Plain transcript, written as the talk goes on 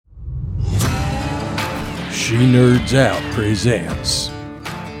She Nerds Out presents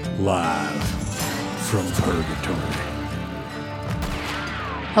Live from Purgatory.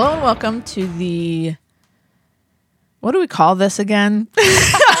 Hello and welcome to the... What do we call this again?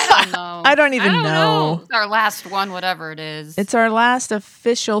 I don't know. I don't even know. It's our last one, whatever it is. It's our last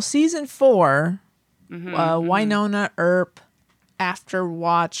official season 4 Wynonna Earp after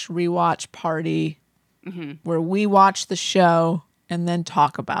watch rewatch party where we watch the show and then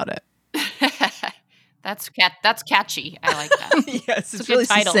talk about it. That's catchy. I like that. Yes, It's it's a good really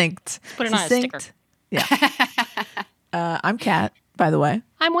title. succinct. Put it on a sticker. Yeah. I'm Kat, by the way.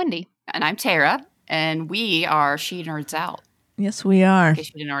 I'm Wendy. And I'm Tara, and we are She Nerds Out. Yes, we are. In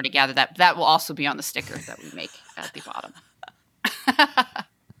case you didn't already gather that. That will also be on the sticker that we make at the bottom.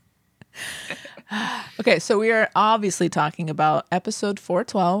 Okay, so we are obviously talking about episode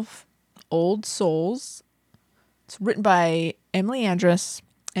 412, Old Souls. It's written by Emily Andress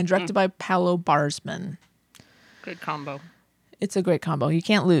and directed by Paolo Barsman. Good combo. It's a great combo. You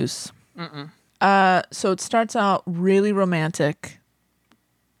can't lose. So it starts out really romantic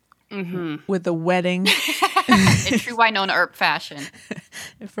with a wedding In true Wynonna Earp fashion.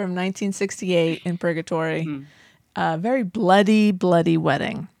 from 1968 in Purgatory. Very bloody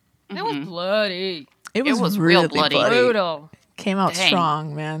wedding. It was bloody. It was real really bloody. Brutal. Came out Dang.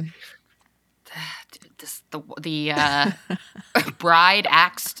 strong, man. The bride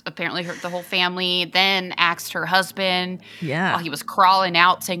axed apparently the whole family, then axed her husband Yeah. while he was crawling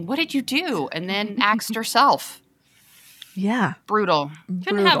out saying, "What did you do?" And then axed herself. Yeah. Brutal.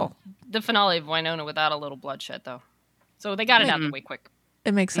 Couldn't have the finale of Wynonna without a little bloodshed, though. So they got it out of the way quick.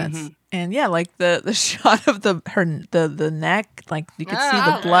 It makes sense. And yeah, like the shot of the neck, like you could see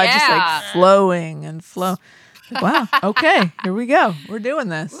the Oh, blood just like yeah. flowing and flow. Wow. Okay, here we go. We're doing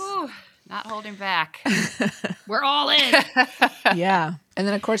this. Ooh, not holding back. We're all in. Yeah. And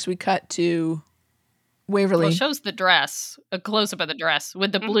then of course we cut to Waverly. Well, it shows the dress, a close up of the dress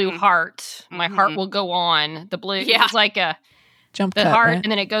with the blue heart. My heart will go on. The blue, Yeah. it's like the Jump cut, heart, right?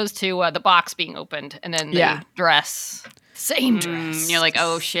 and then it goes to the box being opened, and then the Yeah. dress. Same dress. You're like,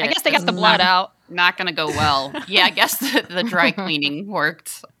 oh shit. I guess they this got the is blood out. Not gonna go well. Yeah, I guess the dry cleaning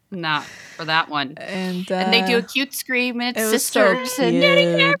worked. Not for that one. And And they do a cute scream, and it's it was so sisters and getting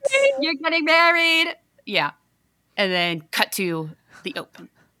cute. married. You're getting married. Yeah. And then cut to the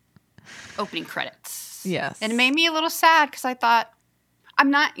opening credits. Yes. And it made me a little sad because I thought,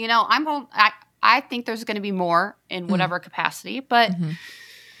 I think there's going to be more in whatever capacity, but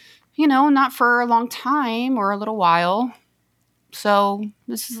not for a long time or a little while. So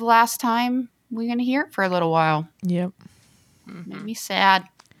this is the last time we're going to hear it for a little while. Yep. Made me sad.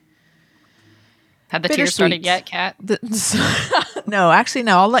 Have the tears started Bittersweet. yet, Kat? No, actually,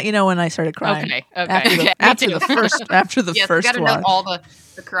 no. I'll let you know when I started crying. Okay. After the, Me after too. the first, after the Yes, first got to one. know all the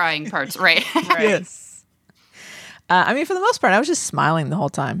crying parts, right? Yes. I mean, for the most part, I was just smiling the whole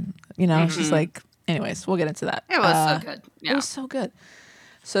time. It's just like, anyways, we'll get into that. It was so good. Yeah. It was so good.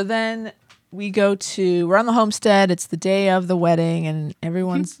 So then we're on the homestead. It's the day of the wedding, and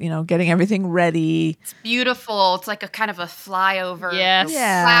everyone's, getting everything ready. It's beautiful. It's like a kind of a flyover. Yes. The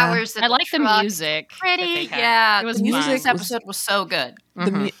Yeah. flowers. I like the truck. music. Pretty. that they had. Yeah. It was the music fun. this episode was so good.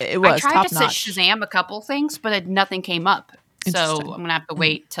 It I was tried top to notch. search Shazam a couple things, but nothing came up. So Interesting. I'm gonna have to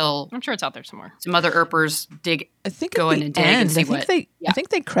wait till I'm sure it's out there somewhere. some other Earpers dig. I think go at in the and dig end, and see I think what- they, yeah. I think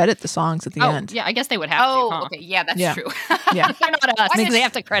they credit the songs at the end. Yeah, I guess they would have to. Oh, Huh? okay, yeah, that's Yeah. true. Yeah. They're not us. did- They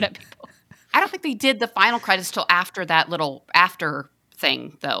have to credit people. I don't think they did the final credits till after that little after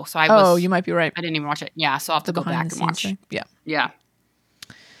thing, though. So I was. Oh, you might be right. I didn't even watch it. Yeah, so I'll have to go Behind back the and scenes watch. thing. Yeah.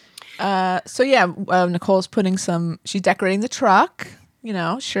 Yeah. So yeah, Nicole's she's decorating the truck.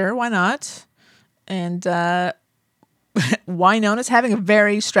 Sure, why not? And Wynonna's having a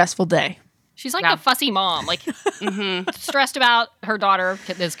very stressful day. She's like Yeah. a fussy mom, like stressed about her daughter,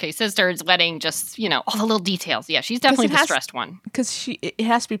 in this case, sister's wedding. Just all the little details. Yeah, she's definitely the stressed one. Because it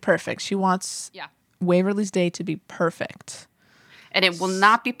has to be perfect. She wants Yeah. Waverly's Day to be perfect. And it will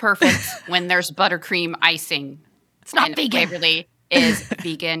not be perfect when there's buttercream icing. It's not and vegan. Waverly is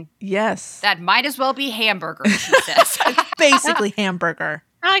vegan. Yes. That might as well be hamburger, she says. Basically hamburger.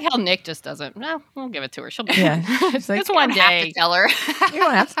 I like how Nick just doesn't. No, we'll give it to her. She'll do Yeah. it. She's like, It's one I don't have to day. tell her. you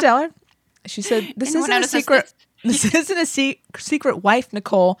don't have to tell her. She said, this Anyone isn't a notice this- secret. This isn't a secret wife,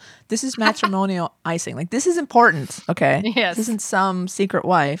 Nicole. This is matrimonial icing. Like, this is important, okay? Yes. This isn't some secret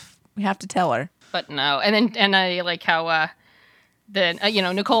wife. We have to tell her. But no, and I like how then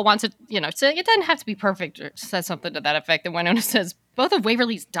Nicole wants it. Say it doesn't have to be perfect, or says something to that effect. And Wynonna says both of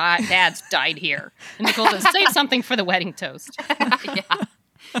Waverly's dads died here, and Nicole says say something for the wedding toast. Yeah.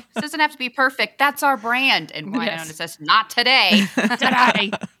 This doesn't have to be perfect. That's our brand. And Wynonna Yes. says, not today.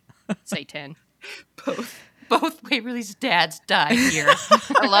 Today, say 10. Both. both Waverly's dads died here.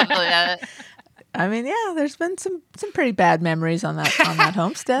 I love that. I mean, yeah, there's been some pretty bad memories on that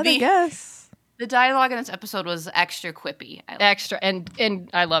homestead, I The- guess. The dialogue in this episode was extra quippy. I Extra, and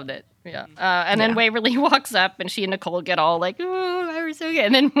I loved it. Yeah. And then Yeah. Waverly walks up, and she and Nicole get all like, "Ooh, I was so good."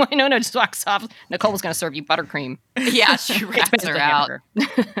 And then Winona just walks off. Nicole was going to serve you buttercream. yeah, she It's wraps just her a out.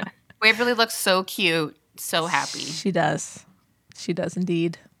 hamburger. Waverly looks so cute, so happy. She does. She does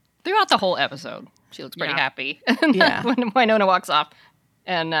indeed. Throughout the whole episode, she looks pretty Yeah. happy. And Yeah. when Winona walks off,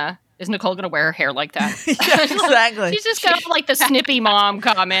 and is Nicole going to wear her hair like that? Yeah, exactly. She's just got like the snippy mom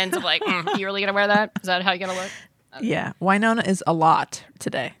comments of like, you really going to wear that? Is that how you're going to look? Yeah, Winona is a lot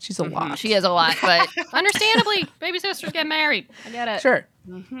today. She's a lot. She is a lot, but understandably, baby sisters get married. I get it. Sure.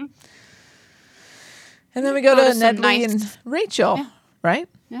 Mm-hmm. And then we go Go to to some Nedley nice- and Rachel, right?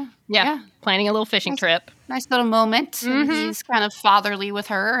 Yeah. Yeah. Planning a little fishing trip. Nice little moment. And he's kind of fatherly with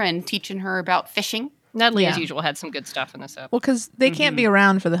her and teaching her about fishing. Nedley, as Yeah. usual, had some good stuff in this episode. Well, because they can't be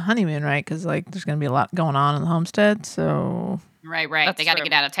around for the honeymoon, right? Because like there's going to be a lot going on in the homestead. So Right. That's They got to true.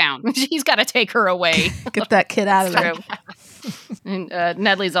 get out of town. He's got to take her away. get that kid out of there. True. And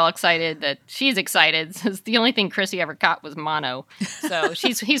Nedley's all excited that she's excited. Says the only thing Chrissy ever caught was mono. So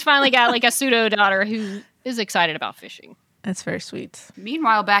he's finally got like a pseudo daughter who is excited about fishing. That's very sweet.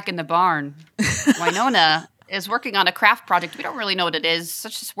 Meanwhile, back in the barn, Winona is working on a craft project. We don't really know what it is.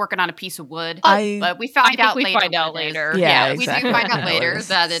 She's just working on a piece of wood. But we find out we later. find out what it is. later. Yeah, we exactly. do find I out know later it is.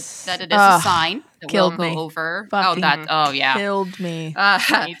 that it is a Ugh, sign that killed we'll me. go over. Fucking Yeah. Killed me.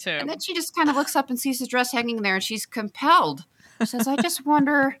 Me too. And then she just kind of looks up and sees the dress hanging there, and she's compelled. She says, "I just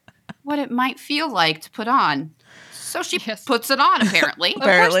wonder what it might feel like to put on." So she Yes. puts it on, apparently. Of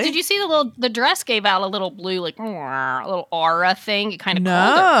Apparently. course, did you see the dress gave out a little blue, like, a little aura thing? It kind of No.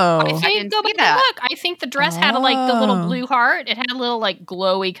 I I think, didn't go see back and that. look. I think the dress had like the little Oh. blue heart. It had a little like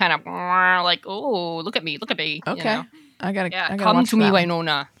glowy kind of like, oh, look at me. you Okay. know? I gotta. Yeah, I gotta come watch to me, that one.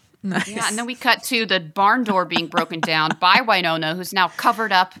 Winona. Nice. Yeah, and then we cut to the barn door being broken down by Winona, who's now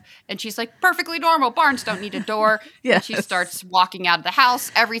covered up, and she's like, perfectly normal. Barns don't need a door. Yes. And she starts walking out of the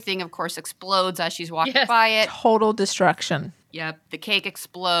house. Everything, of course, explodes as she's walking Yes. by it. Total destruction. Yep, the cake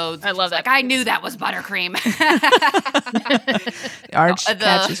explodes. I love She's that. Like, I knew that was buttercream. Arch The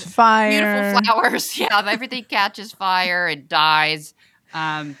catches fire. Beautiful flowers. Yeah, everything catches fire and dies.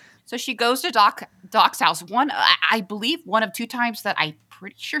 So she goes to Doc's house. I believe one of two times that I'm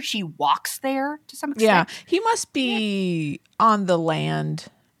pretty sure she walks there to some extent. Yeah, he must be on the land.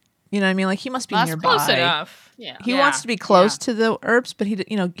 You know what I mean? Like he must be Must be nearby. Close enough. Yeah. He Yeah, wants to be close to the herbs, but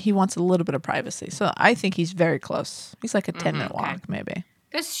he wants a little bit of privacy. So I think he's very close. He's like a 10-minute okay. walk, maybe.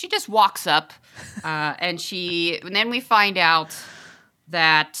 Because she just walks up, and then we find out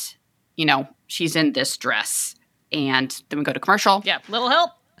that she's in this dress, and then we go to commercial. Yeah. Little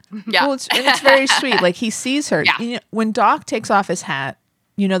help. Yeah, Well, it's very sweet. Like he sees her. Yeah. You know, when Doc takes off his hat,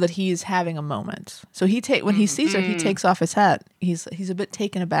 you know that he's having a moment. So when he sees her, he takes off his hat. He's a bit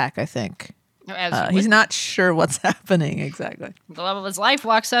taken aback, I think. As you He's would. not sure what's happening exactly. The love of his life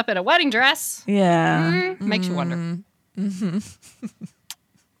walks up in a wedding dress. Yeah. Makes you wonder.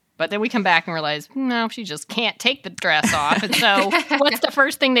 But then we come back and realize, no, she just can't take the dress off. And so what's the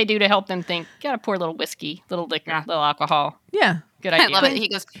first thing they do to help them think? Gotta pour a little whiskey, little liquor, little alcohol. Yeah. Good I idea. love it. He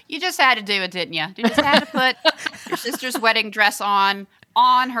goes, "You just had to do it, didn't you? You just had to put your sister's wedding dress on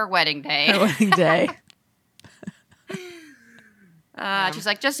her wedding day." Her wedding day. She's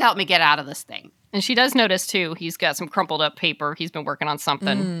like, "Just help me get out of this thing." And she does notice, too, he's got some crumpled up paper. He's been working on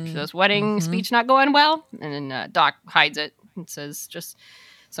something. She says, wedding speech not going well? And then Doc hides it and says, just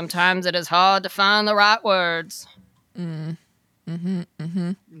sometimes it is hard to find the right words.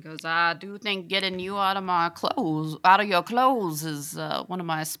 He goes, "I do think getting you out of your clothes is one of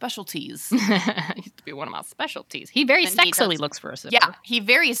my specialties." Used to be one of my specialties. He very And he sexily does- looks for a zipper.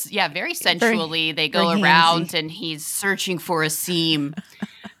 Yeah, very sensually. They go very around handsy. and he's searching for a seam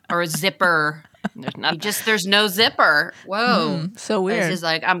or a zipper. There's nothing. There's no zipper. Whoa. So And weird. He's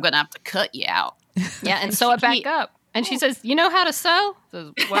like, "I'm gonna have to cut you out." Yeah, and sew it back up. And she says, you know how to sew? Says,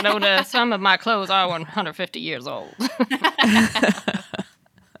 Winona, some of my clothes are 150 years old.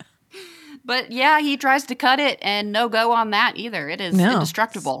 But yeah, he tries to cut it, and no go on that either. It is No.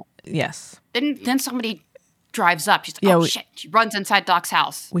 indestructible. Yes. Then somebody drives up. She's like, Yeah, "Oh we- shit!" She runs inside Doc's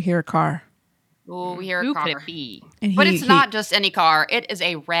house. We hear a car. Oh, we hear a Who car. could it be? And But it's not just any car. It is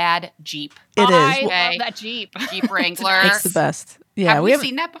a rad Jeep. It I is. Okay. love that Jeep. Jeep Wrangler. It's the best. Yeah, Have we we haven't.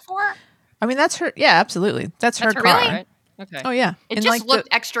 seen that before? I mean, that's her. Yeah, absolutely. That's her That's car. really right? Okay. Oh yeah. It And, just like, looked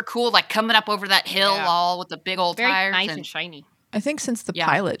extra cool, like coming up over that hill Yeah. all with the big old Very tires. nice and shiny. I think since the Yeah.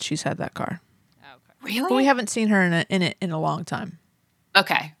 pilot, she's had that car, Okay. Really? but we haven't seen her in it in a long time.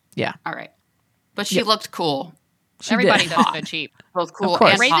 Okay. Yeah. All right. But she looked cool. She Everybody did. does it in a Jeep. Both cool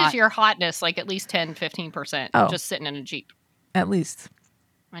course. and Raises hot. your hotness like at least 10, 15%. Oh. Just sitting in a Jeep. At least.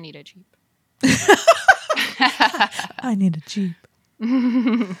 I need a Jeep. I need a Jeep.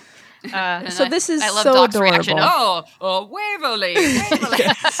 And So this is I love so Doc's adorable. reaction. Oh, Waverly.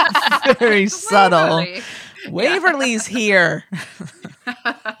 Very subtle. Waverly. Waverly's here.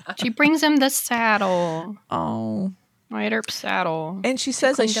 She brings him the saddle. Oh. Wyatt Earp's saddle. And she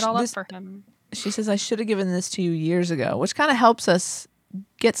says, Cleaned it all up for him. she says, I should have given this to you years ago, which kind of helps us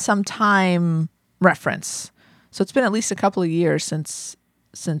get some time reference. So it's been at least a couple of years since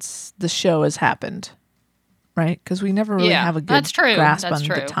the show has happened, right? Because we never really Yeah, have a good that's true. grasp That's on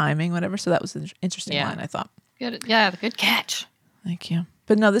the true. timing, whatever. So that was an interesting Yeah. line, I thought. Good. Yeah, good catch. Thank you.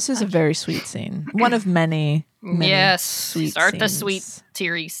 But no, this is a very sweet scene. One of many Yes. sweet Start the scenes. sweet,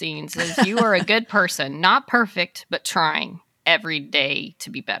 teary scenes. As you are a good person, not perfect, but trying every day to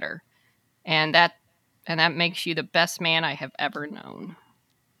be better. And that makes you the best man I have ever known.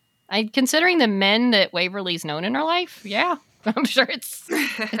 Considering the men that Waverly's known in her life, yeah, I'm sure it's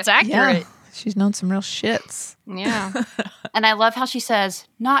Yeah, accurate. she's known some real shits. Yeah. And I love how she says,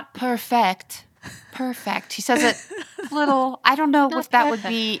 not perfect. Perfect. She says it little, I don't know if that would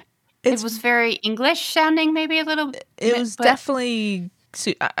be, It's- it was very English sounding, maybe a little bit. It was but- definitely,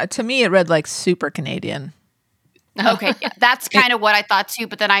 to me, it read like super Canadian. Okay, yeah, that's kind of what I thought too.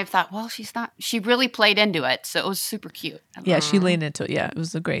 But then I thought, well, she's not. She really played into it, so it was super cute. Yeah, she leaned into it. Yeah, it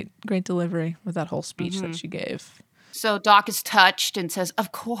was a great delivery with that whole speech that she gave. So Doc is touched and says,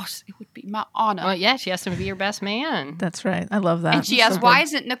 "Of course, it would be my honor." Well, yeah, she asked him to be your best man. That's right. I love that. and she It's asks, so "Why good.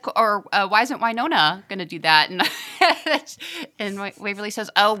 isn't Nicole or why isn't Winona going to do that?" And Waverly says,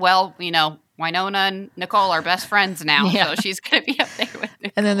 "Oh well, Winona and Nicole are best friends now, Yeah. so she's going to be up there with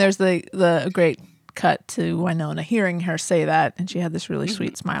Nicole." And then there's the great cut to Winona hearing her say that, and she had this really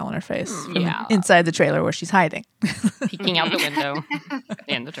sweet smile on her face from Yeah. inside the trailer where she's hiding. Peeking out the window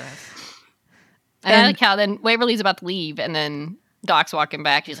in the dress. And- And I like how then Waverly's about to leave, and then Doc's walking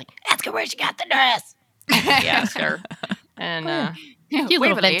back. She's like, "Ask her where she got the dress." Yeah, sure. And cute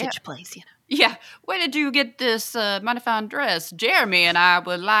little Waverly, vintage place, you know. Yeah, where did you get this modified dress? Jeremy and I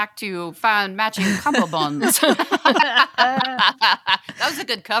would like to find matching combo buns. That was a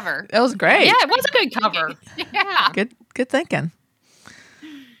good cover. That was great. Yeah, it was a good cover. Yeah. Good thinking.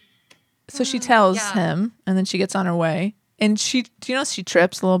 So she tells yeah. him, and then she gets on her way. And she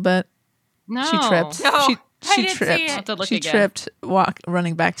trips a little bit. No, She tripped. No, I she didn't see tripped. it. I'll have to look She again. tripped,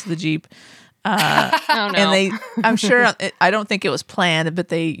 running back to the Jeep. Oh no. And I'm sure, I don't think it was planned,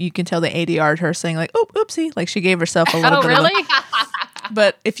 but you can tell they ADR'd her saying like, "Oh, oopsie," like she gave herself a little Oh bit really? of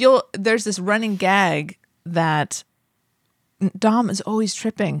But there's this running gag that Dom is always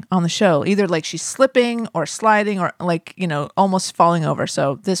tripping on the show. Either like she's slipping or sliding or like, almost falling over.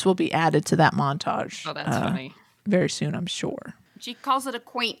 So this will be added to that montage. Oh, that's funny. Very soon, I'm sure. She calls it a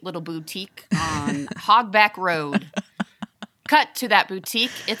quaint little boutique on Hogback Road. Cut to that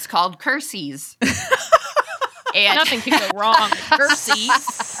boutique. It's called Kersey's. And Nothing can go wrong with Kersey.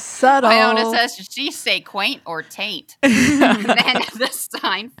 Subtle. Iona says, "Did she say quaint or taint?" And then the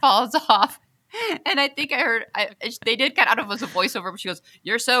sign falls off. And I think I heard, they did cut out of us a voiceover, but she goes,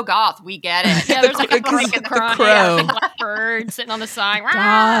 "You're so goth, we get it." Yeah, there's like a Because break in the the crow. crow. Yeah, the blackbird sitting on the sign.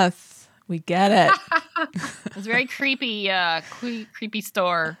 Goth. We get it. It's a very creepy, creepy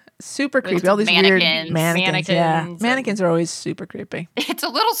store. Super creepy. All these weird mannequins. mannequins. Yeah. Mannequins. Mannequins are always super creepy. It's a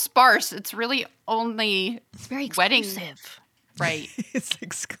little sparse. It's really only It's very wedding. exclusive. Right. It's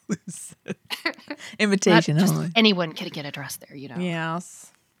exclusive. Invitation Not just only. anyone can get a dress there, you know.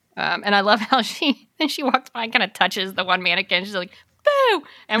 Yes. And I love how she walks by and kind of touches the one mannequin. She's like, "Boo!"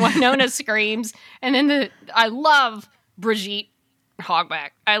 And Winona screams. And then I love Brigitte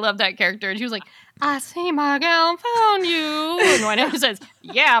Hogback. I love that character. And she was like, "I see my gown found you." And Winona says,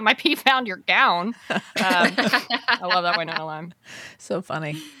 "Yeah, my pee found your gown." I love that Winona line. So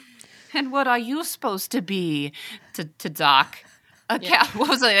funny. And what are you supposed to be? To Doc. What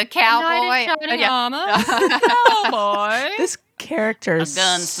was it? A cowboy? Cowboy. This character is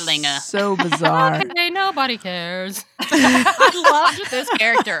gunslinger. so bizarre. Okay, nobody cares. I loved this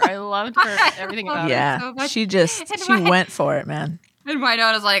character. I loved her, everything about her. Yeah. so much. She went for it, man. And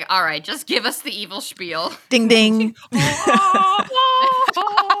Winona's like, "All right, just give us the evil spiel." Ding ding.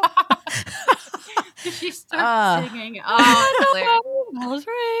 She starts singing. Bells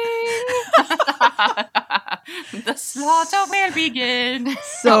ring. The slaughter will begin.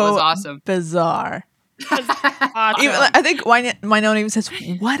 So That was awesome. bizarre. Awesome. I think Winona even says,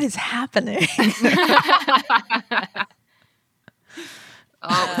 "What is happening?"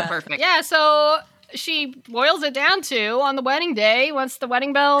 Oh, it was perfect. Yeah, so she boils it down to on the wedding day, once the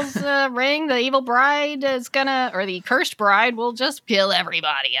wedding bells ring, the evil bride is or the cursed bride will just kill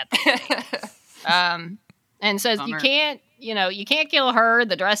everybody at the and says Bummer. you can't kill her.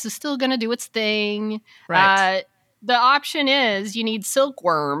 The dress is still gonna do its thing. Right. The option is you need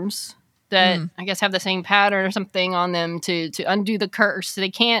silkworms that I guess have the same pattern or something on them to undo the curse. They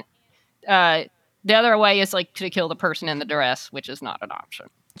can't. The other way is like to kill the person in the dress, which is not an option.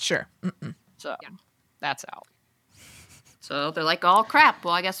 Sure. So that's out. So they're like, oh, crap.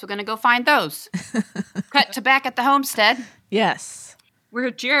 Well, I guess we're going to go find those. Cut to back at the homestead Yes. where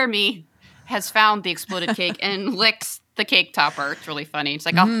Jeremy has found the exploded cake and licks the cake topper. It's really funny. It's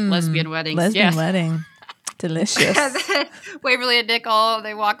like, oh, lesbian weddings. Lesbian Yes. wedding. Delicious. Waverly and Nicole,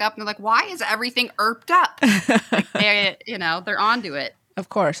 they walk up and they're like, why is everything erped up? Like they're onto it. Of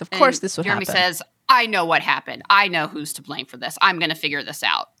course. And this would Jeremy happen. says, I know what happened. I know who's to blame for this. I'm going to figure this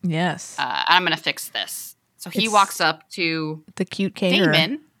out. Yes. I'm going to fix this. So he It's- walks up to the cute caterer.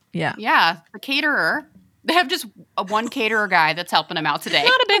 Damon. Yeah. Yeah, the caterer. They have just one caterer guy that's helping him out today.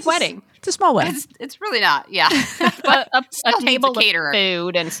 Not a big wedding, It's a small wedding. It's really not. Yeah. but a Still needs a table of caterer.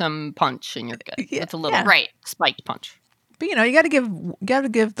 food and some punch, and you're good. Yeah, It's a little yeah. Right. spiked punch. But you got to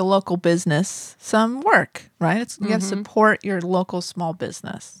give the local business some work, right? You got to support your local small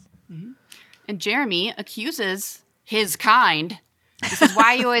business. And Jeremy accuses his kind. He says,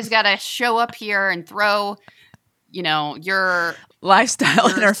 why you always got to show up here and throw, your Lifestyle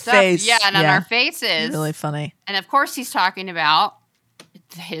in our stuff, face. Yeah, and on our faces. Really funny. And of course, he's talking about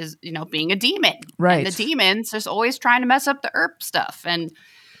his, being a demon. Right. And the demons just always trying to mess up the herb stuff. And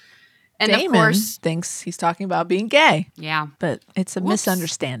Damon of course, thinks he's talking about being gay, yeah. but it's a Whoops.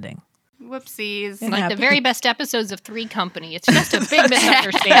 misunderstanding. Whoopsies. Yeah. Like the happens. very best episodes of Three's Company. It's just a big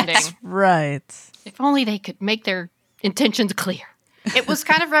misunderstanding. Right. If only they could make their intentions clear. It was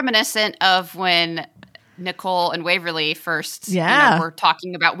kind of reminiscent of when Nicole and Waverly first were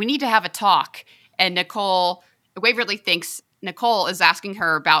talking about, we need to have a talk. And Waverly thinks Nicole is asking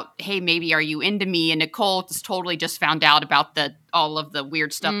her about, hey, maybe are you into me? And Nicole just found out about all of the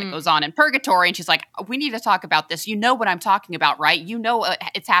weird stuff that goes on in purgatory. And she's like, we need to talk about this. You know what I'm talking about, right? You know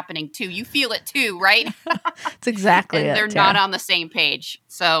it's happening too. You feel it too, right? It's exactly And it. they're Tara. not on the same page.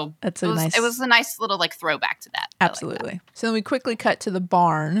 So That's it was a nice little throwback to that. I like that. Absolutely. So then we quickly cut to the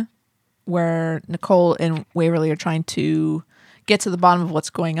barn where Nicole and Waverly are trying to get to the bottom of what's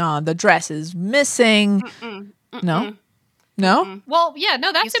going on. The dress is missing. No? No? Well, yeah, no,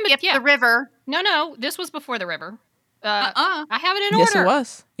 You that's skipped the river. No, this was before the river. Uh-uh. I have it in Yes, order. it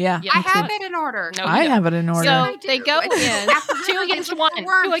was. Yeah. Yeah, I me too. have it in order. No, I you have it in order. So I they do. go I just in have to remember 2 against these 1. little 2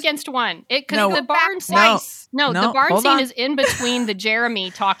 worms. against 1. Because No. the barn scene. twice. No, No, the barn hold scene on. is in between the Jeremy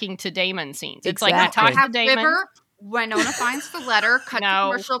talking to Damon scenes. It's like I Exactly. talk to Have Damon. river. Winona finds the letter. Cut No,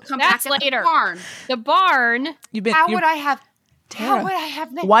 to commercial. Come that's back at later. the barn. The barn. How would I have? Tara, How would I have?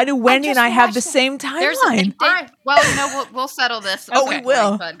 Why do Wendy and just I have the watched it. same There's timeline? All right. Well, we'll settle this. Oh, we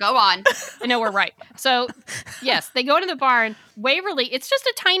will. But go on. I know we're right. So, yes, they go to the barn. Waverly, it's just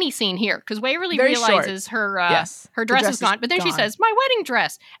a tiny scene here because Waverly Very realizes her Yes. her The dress dress is gone. is But then she gone. says, "My wedding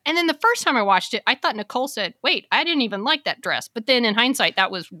dress." And then the first time I watched it, I thought Nicole said, "Wait, I didn't even like that dress." But then in hindsight,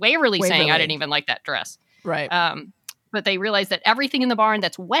 that was Waverly saying, "I Waverly. didn't even like that dress." Right. But they realize that everything in the barn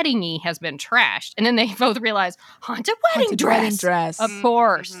that's wedding-y has been trashed. And then they both realize, haunted wedding Haunted dress. wedding dress. Of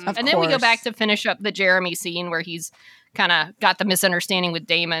course. Of And then we go course. back to finish up the Jeremy scene where he's kind of got the misunderstanding with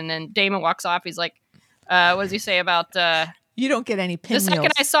Damon. And Damon walks off. He's like, what does he say about You don't get any the pinwheels.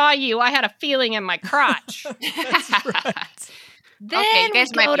 second I saw you, I had a feeling in my crotch. Then Okay, you guys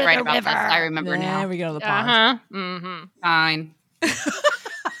we might go be to right the about this. river. I remember There now. we go to the pond. Uh-huh. Mm-hmm. Fine.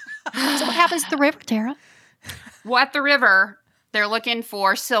 So what happens to the river, Tara? Well, at the river, they're looking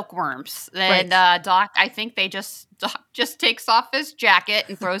for silkworms, and Doc. I think Doc just takes off his jacket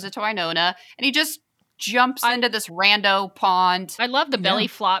and throws it to Winona, and he just jumps into this rando pond. I love the belly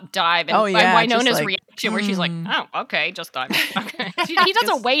flop dive and Oh, yeah, and Winona's just like, reaction where she's like, "Oh, okay, just dive." Okay, he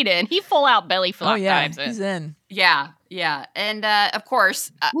doesn't wade in; he full out belly flop Oh, yeah. dives in. He's in. Yeah, and of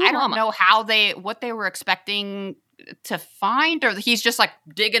course, Ooh, I don't mama. know what they were expecting to find, or he's just like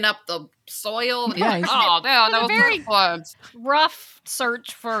digging up the soil. And Yeah, he's he's- like, oh, yeah, It was those a very- silkworms. Rough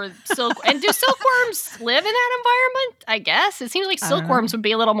search for silk. And do silkworms live in that environment? I guess it seems like I don't know. silkworms would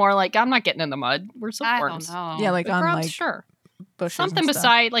be a little more like, I'm not getting in the mud. We're I silkworms. don't know. Yeah, like But on grubs, like sure, bushes something and stuff.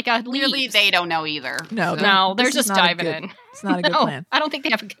 beside like a Clearly, leaves. they don't know either. No, So- No, they're This is just not a diving good- in. It's not a good No, plan. I don't think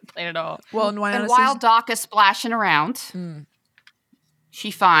they have a good plan at all. Well, and Winona And while says, Doc is splashing around, Mm. she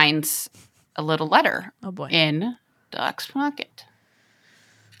finds a little letter oh boy. in Doc's pocket.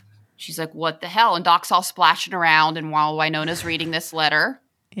 She's like, what the hell? And Doc's all splashing around, and while Winona's reading this letter,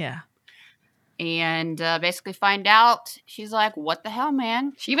 Yeah. and basically find out. She's like, "What the hell,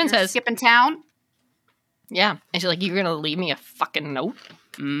 man?" She even You're says, skipping town. yeah. And she's like, you're going to leave me a fucking note?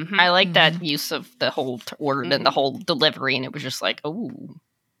 Mm-hmm. I like that use of the whole word and the whole delivery. And it was just like, oh,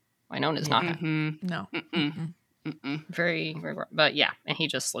 Winona's not happy. Mm-hmm. No. Mm-mm. Mm-mm. Very, very, but yeah. And he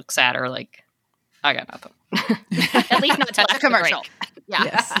just looks at her like, I got nothing. At least not till That's a after the commercial. break. Yeah.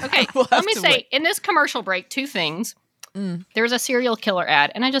 Yes. Okay, We'll have let me to say, wait. in this commercial break, 2 things. There's a serial killer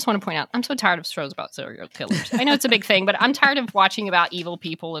ad, and I just want to point out, I'm so tired of shows about serial killers. I know it's a big thing, but I'm tired of watching about evil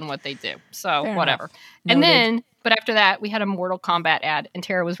people and what they do. So, Fair whatever. enough. And Noted. then, but after that, we had a Mortal Kombat ad, and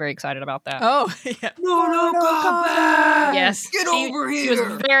Tara was very excited about that. Oh, yeah. Mortal Kombat! Yes. Get she, over She was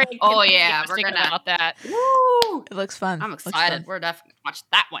here! very Oh, yeah, we're enthusiastic gonna- about that. Woo! It looks fun. I'm Looks excited. fun. We're definitely gonna watch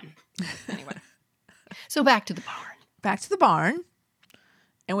that one. Anyway. So back to the barn. Back to the barn.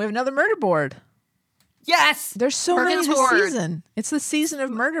 And we have another murder board. Yes! There's so many this Purgatory. season. It's the season of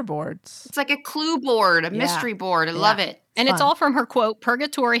murder boards. It's like a clue board, a mystery board. I love it. And it's fun. all from her quote,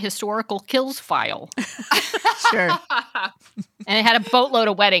 Purgatory Historical Kills File. Sure. And it had a boatload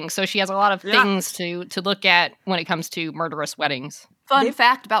of weddings, so she has a lot of Yeah. things to look at when it comes to murderous weddings. Fun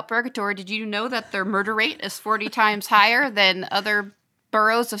fact about Purgatory, did you know that their murder rate is 40 times higher than other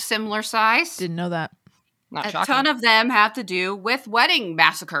boroughs of similar size? Didn't know that. Not A shocking. ton of them have to do with wedding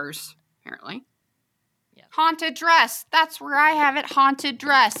massacres, apparently. Yeah. Haunted dress. That's where I have it. Haunted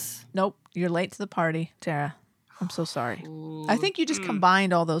dress. Nope. You're late to the party, Tara. I'm so sorry. I think you just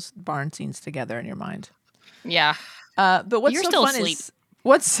combined all those barn scenes together in your mind. Yeah. But what's You're so still fun asleep. is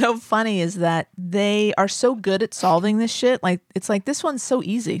what's so funny is that they are so good at solving this shit. Like it's like this one's so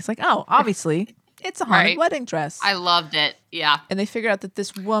easy. It's like, oh, obviously it's a haunted Right. wedding dress. I loved it. Yeah. And they figure out that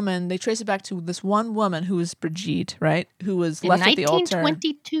this woman, they trace it back to this one woman who was Brigitte, right? Who was In left at the altar.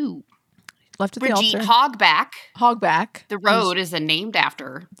 1922. Left at the Brigitte altar. Hogback. Hogback. The road is named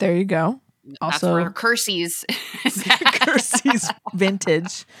after. There you go. That's Also, where Kersey's is at. Kirsty's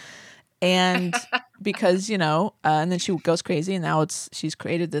vintage. And because, and then she goes crazy and now she's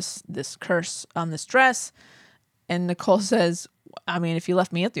created this curse on this dress. And Nicole says, I mean, if you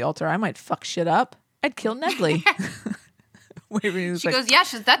left me at the altar, I might fuck shit up. I'd kill Nedley. Waverly was She like, goes, yeah,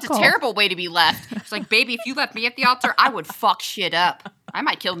 that's a Call. terrible way to be left. It's like, baby, if you left me at the altar, I would fuck shit up. I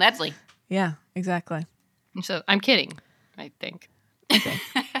might kill Nedley. yeah, exactly. So I'm kidding, I think.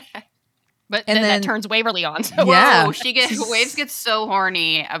 But And then then- that turns Waverly on. So Yeah. Whoa, Waves gets so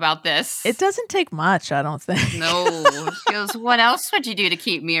horny about this. It doesn't take much, I don't think. No. She goes, what else would you do to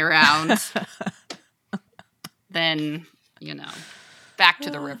keep me around? Then, back to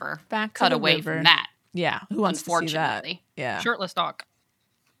the river. Back to Cut the away river. from that. Yeah, who wants to see that? Unfortunately. Yeah, shirtless dog.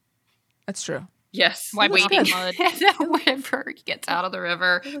 that's true. Yes. Why looks wading in good. mud? the river. He gets out of the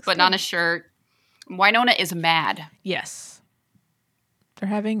river, looks but not good. a shirt. Winona is mad. Yes. They're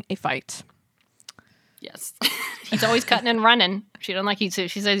having a fight. Yes. He's always cutting and running. She don't like he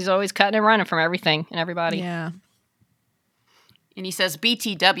says he's always cutting and running from everything and everybody. Yeah. And he says,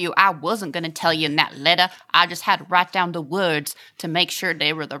 BTW, I wasn't going to tell you in that letter. I just had to write down the words to make sure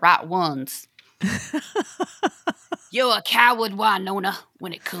they were the right ones. You're a coward, Winona,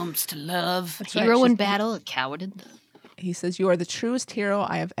 when it comes to love. That's right. Hero She's- in battle, a coward in love. He says, "You are the truest hero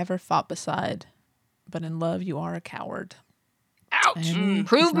I have ever fought beside, but in love you are a coward." Ouch. And he's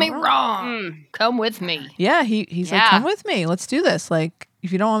Prove not me wrong. wrong. Come with me. Yeah, he's like, Yeah. "Come with me. Let's do this. Like,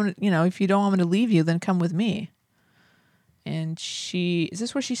 if you don't want me, if you don't want me to leave you, then come with me." And is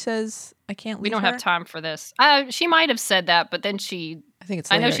this where she says, "I can't leave We don't her?" have time for this. She might have said that, but then I think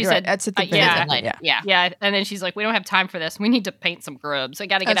it's I later. know she You're right. said- That's at the very yeah. end. Yeah. yeah, and then she's like, "We don't have time for this. We need to paint some grubs. I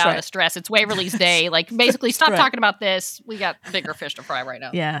got to get That's out right. of the stress. It's Waverly's Day. Like, basically, stop right. talking about this. We got bigger fish to fry right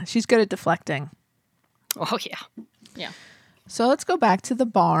now." Yeah, she's good at deflecting. Oh yeah. So let's go back to the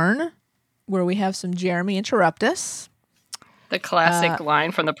barn where we have some Jeremy interrupt us. The classic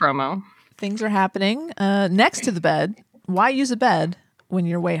line from the promo. Things are happening next to the bed. Why use a bed when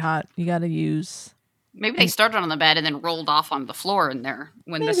you're way hot? You got to use. Maybe they started on the bed and then rolled off on the floor in there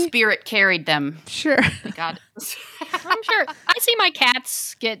when the Maybe. spirit carried them. Sure. They got I'm sure. I see my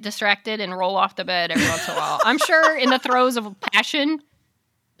cats get distracted and roll off the bed every once in a while. I'm sure in the throes of passion,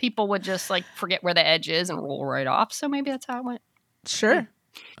 people would just like forget where the edge is and roll right off. So maybe that's how it went. Sure.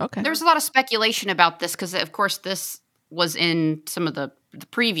 Okay. There was a lot of speculation about this because, of course, this was in some of the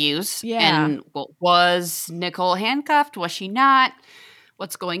previews. Yeah. And was Nicole handcuffed? Was she not?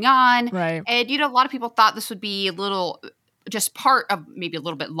 What's going on? Right. And, a lot of people thought this would be a little, just part of maybe a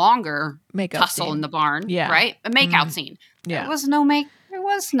little bit longer Makeup tussle scene. in the barn. Yeah. Right? A makeout scene. Yeah. There was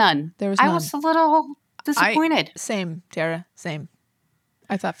none. There was I none. was a little disappointed. Same, Tara. Same.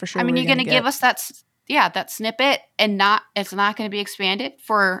 I thought for sure. I mean, we you're were going to give us that snippet and it's not going to be expanded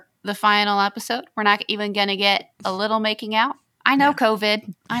for the final episode. We're not even going to get a little making out. I know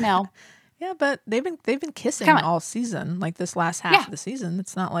COVID. I know. Yeah, but they've been kissing Come on. all season, like this last half of the season.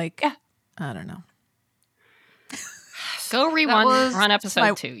 It's not like I don't know. Go was- run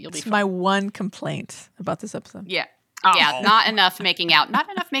episode 2. You'll be It's fine. my one complaint about this episode. Yeah. Oh. Yeah, not enough making out. Not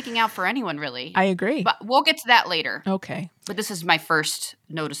enough making out for anyone, really. I agree. But we'll get to that later. Okay. But this is my first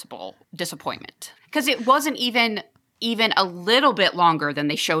noticeable disappointment. Because it wasn't even a little bit longer than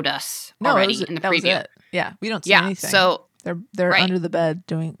they showed us already in the that was preview. it. Yeah, we don't see Yeah, anything. so they're right. under the bed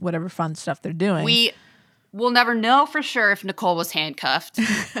doing whatever fun stuff they're doing. we will never know for sure if Nicole was handcuffed.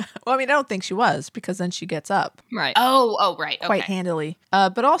 Well, I mean, I don't think she was because then she gets up Right. Oh, right. Okay. quite handily.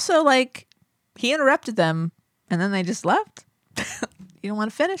 But also, like, he interrupted them and then they just left. You don't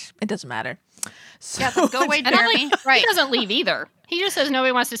want to finish? It doesn't matter. So, Yeah, go away, And I Jeremy. like, Right. he doesn't leave either. He just says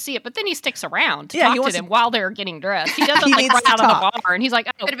nobody wants to see it, but then he sticks around to Yeah, he talk wants to them to- while they're getting dressed. He doesn't He like needs run to out of the talk. bar and he's like,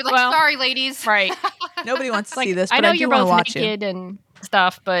 oh, I'd be like, well, sorry, ladies. right. nobody wants to Like, see this, but I know do you're want to both watch it. naked and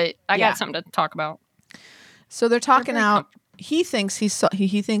stuff, but I Yeah. got something to talk about. So they're talking very out. He thinks he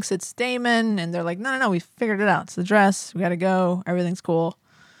thinks it's Damon, and they're like, no, we figured it out. It's the dress. We got to go. Everything's cool.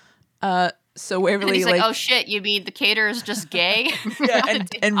 So And Waverly he's like, oh shit, you mean the caterer is just gay? yeah,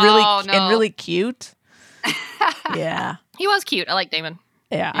 and really Oh, no. and really cute. Yeah. He was cute. I like Damon.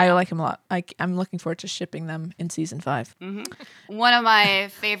 Yeah, I like him a lot. I'm looking forward to shipping them in season 5. One of my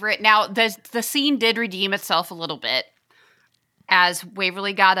favorite. Now, the scene did redeem itself a little bit. As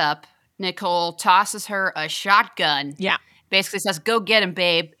Waverly got up, Nicole tosses her a shotgun. Yeah. Basically says, go get him,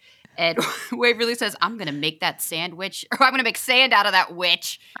 babe. And Waverly says, I'm going to make that sandwich. Or I'm going to make sand out of that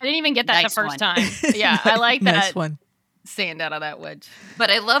witch. I didn't even get that Nice the first one. time. Yeah, I like that Nice one. sand out of that wedge. But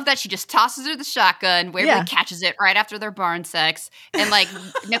I love that she just tosses her the shotgun. Waverly Yeah. catches it right after their barn sex. And like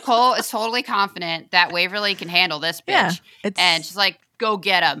Nicole is totally confident that Waverly can handle this bitch. Yeah, it's- And she's like, go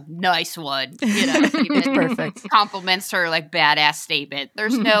get him. Nice one. You know, It's perfect. compliments her like badass statement.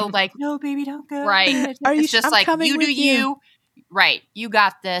 There's no like, no, baby, don't go. Right. Are you It's just I'm like, coming you do with you. Right. You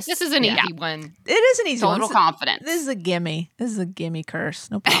got this. This is an Yeah. easy one. It is an easy total one. confidence. This is a gimme. This is a gimme curse.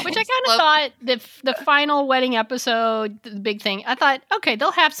 No problem. Which I kind Well- of thought the final wedding episode, the big thing. I thought, okay,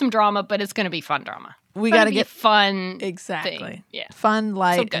 they'll have some drama, but it's going to be fun drama. we Gonna got to be get fun. exactly thing. Yeah. fun,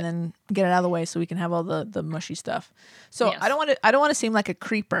 light, good. and then get it out of the way so we can have all the mushy stuff. So Yes. I don't want to seem like a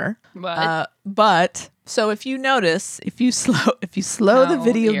creeper. But But so if you notice, if you slow the Oh,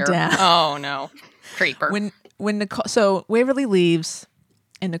 video dear. down, Oh no, creeper. when Nicole, so Waverly leaves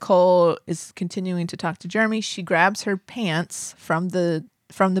and Nicole is continuing to talk to Jeremy, she grabs her pants from the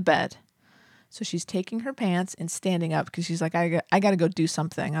bed. So she's taking her pants and standing up because she's like, I got to go do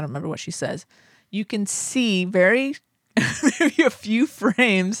something. I don't remember what she says. You can see maybe a few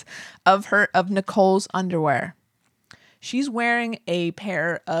frames of Nicole's underwear. She's wearing a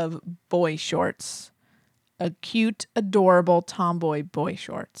pair of boy shorts, a cute, adorable tomboy boy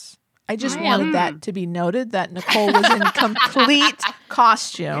shorts. I just wanted that to be noted that Nicole was in complete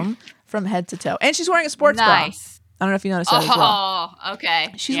costume from head to toe. And she's wearing a sports bra. Nice. I don't know if you noticed that as well. Oh,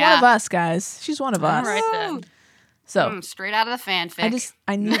 okay. She's Yeah. one of us, guys. She's one of us. All right then. So Straight out of the fanfic.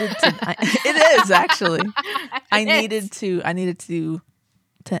 I needed to. It is actually. I It needed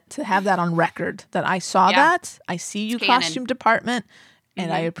to have that on record that I saw Yeah. that. I see you, It's canon. costume department,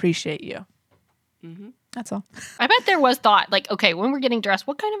 and I appreciate you. That's all. I bet there was thought, like, okay, when we're getting dressed,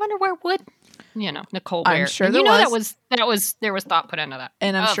 what kind of underwear would Nicole I'm wear? sure And there that was. there was thought put into that.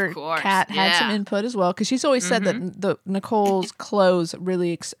 And I'm Of sure course, Kat had some yeah. input as well because she's always said that Nicole's clothes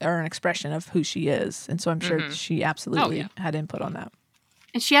really are an expression of who she is, and so I'm sure she absolutely had input on that.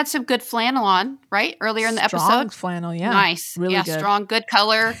 And she had some good flannel on, right? Earlier in the Strong episode. flannel, yeah, Nice. really yeah, good. strong, good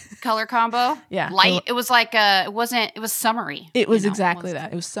color combo. Yeah. Light. It was like it was summery. It was you know, exactly it was-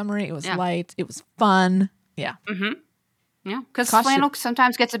 that. It was summery. It was Yeah. light. It was fun. Yeah. Yeah. Because Costume- flannel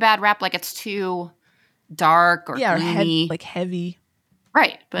sometimes gets a bad rap, like it's too dark or Yeah, or gloomy. heavy.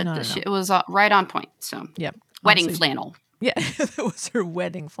 Right. But No, no, the no. it was right on point. So Yep. wedding Honestly, flannel. Yeah, it was her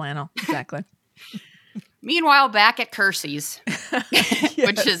wedding flannel. Exactly. Meanwhile, back at Kersey's,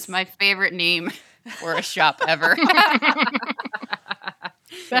 which is my favorite name for a shop ever.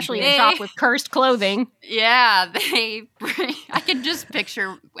 Especially They- a shop with cursed clothing. Yeah, I can just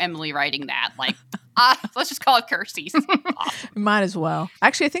picture Emily writing that. Like, let's just call it Kersey's. Might as well.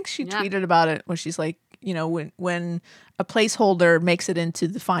 Actually, I think she Yeah. tweeted about it where she's like, when a placeholder makes it into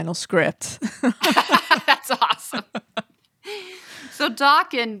the final script. That's awesome. So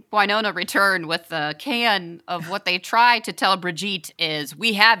Doc and Winona return with a can of what they try to tell Brigitte is,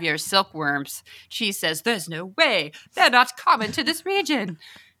 we have your silkworms. She says, there's no way. They're not common to this region.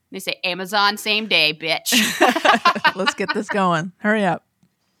 They say, Amazon same day, bitch. Let's get this going. Hurry up.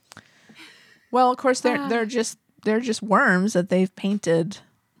 Well, of course, they're just worms that they've painted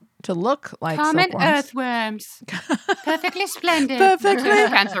to look like Common silkworms. earthworms. Perfectly splendid. Perfectly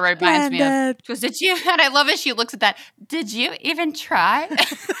Cancer reminds me of. splendid. She goes, did you? And I love it. She looks at that. Did you even try?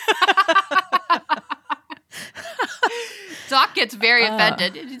 Doc gets very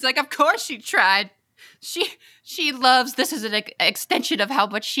offended. He's like, of course she tried. She loves, this is an extension of how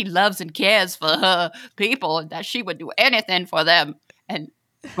much she loves and cares for her people, and that she would do anything for them. And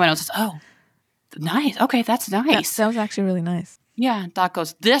Winona says, oh, nice. Okay, that's nice. That was actually really nice. Yeah, and Doc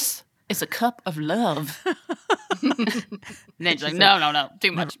goes, this is a cup of love. And then she's like, no,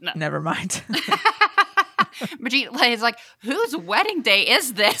 too much. No. Never mind. Brigitte is like, whose wedding day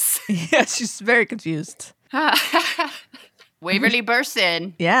is this? Yeah, she's very confused. Waverly bursts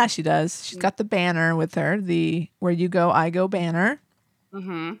in. Yeah, she does. She's got the banner with her, the "Where You Go, I Go" banner.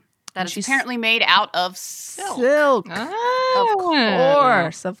 Mm-hmm. That is she's- apparently made out of silk. Silk.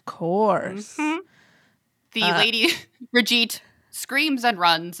 Oh. Of course. Mhm. The lady, Brigitte, screams and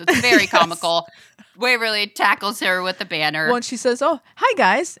runs. It's very comical. Waverly tackles her with the banner. Well, and she says, "Oh, hi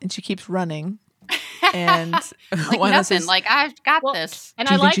guys," and she keeps running. And like Winona nothing. says, Like, I've got Well, this. And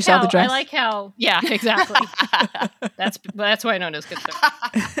Do you I think like you saw the how dress? I like how yeah, exactly. that's why I know it's good.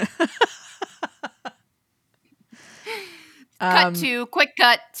 Quick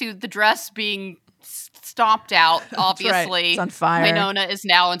cut to the dress being stomped out. Obviously, It's on fire. Winona is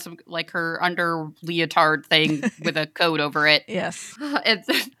now in some like her under leotard thing with a coat over it. Yes. And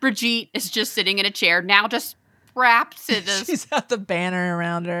Brigitte is just sitting in a chair now, just wrapped to this. She's got the banner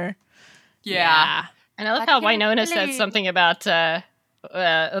around her. Yeah. And I love I how can't Winona said believe- something about that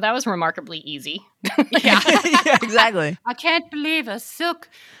was remarkably easy. Yeah. Yeah, exactly. I can't believe a silk.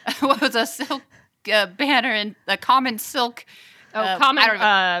 What was a silk banner and a common silk? I don't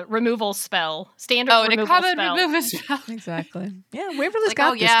know. Removal spell. Standard Oh, and a removal common spell. removal spell. Exactly. Yeah, Waverly's Like,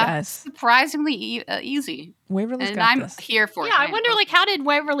 got oh this, yeah, guys. surprisingly easy. Waverly's And got I'm this. here for it. Yeah, I wonder, like, how did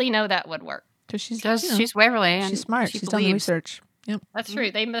Waverly know that would work? Because she's, She's Waverly. And she's smart. She She's done the believes. research. Yep. That's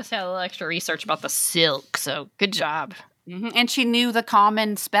true. They must have a little extra research about the silk, so good job. Mhm. And she knew the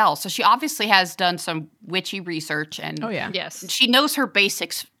common spell, so she obviously has done some witchy research, and Oh, yeah. Yes. she knows her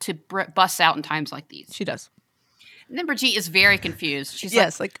basics to bust out in times like these. She does. And then Brigitte is very confused. She's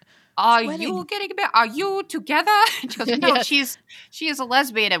Yes, like, "Are wedding. you getting married? Are you together?" And she goes, "No, Yes. she is a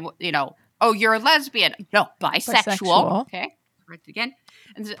lesbian, and oh, you're a lesbian? No, bisexual. Bisexual. Okay, correct again.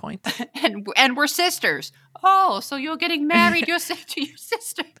 And point. and we're sisters. Oh, so you're getting married to your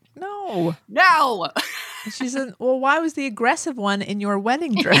sister? No. No. She said, well, why was the aggressive one in your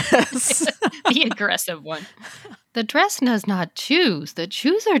wedding dress? The aggressive one. The dress does not choose. The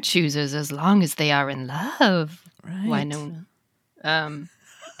chooser chooses as long as they are in love. Right. Winona. And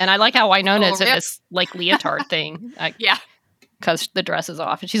I like how Winona's in rip. this like leotard thing. Yeah. Because the dress is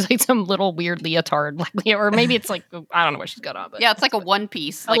off, and she's like some little weird leotard, like or maybe it's like I don't know what she's got on, but Yeah, it's like a one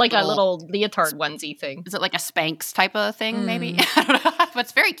piece. like a little leotard onesie thing. Is it like a Spanx type of thing, maybe? I don't know. But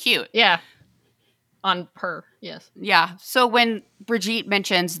it's very cute. Yeah, on her. Yes. Yeah. So when Brigitte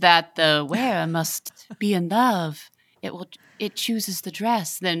mentions that the wearer must be in love, it chooses the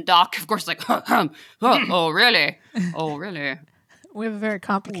dress. Then Doc, of course, is like, oh, really? Oh, really? We have a very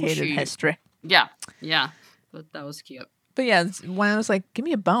complicated she- history. Yeah. Yeah. But that was cute. But yeah, when I was like, give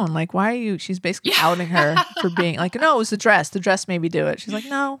me a bone. Like, why are you? She's basically outing her for being like, no, it was the dress. The dress made me do it. She's like,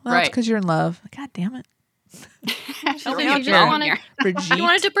 no, it's Right. because you're in love. God damn it. She'll Okay, be you just alone wanted- here. Brigitte. She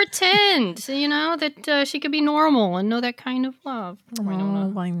wanted to pretend, that she could be normal and know that kind of love. Oh, Winona.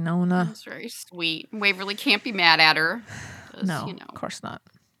 Winona. That's very sweet. Waverly can't be mad at her. 'Cause, No, of course not.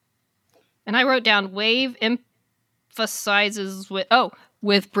 And I wrote down Wave emphasizes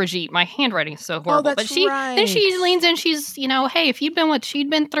with Brigitte. My handwriting is so horrible. that's but then she right. leans in, she's, hey, if you'd been what she'd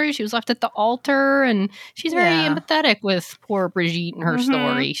been through, she was left at the altar, and she's very Yeah. empathetic with poor Brigitte and her Mhm.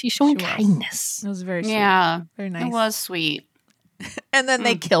 story. She's showing She was. kindness. It was very sweet. Yeah. Very nice. It was sweet. And then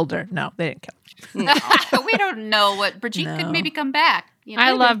they killed her. No, they didn't kill We don't know what Brigitte No. could maybe come back.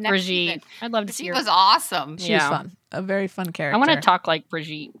 I love next Brigitte. season. I'd love to see She her. was awesome. her. She Yeah. was fun. A very fun character. I want to talk like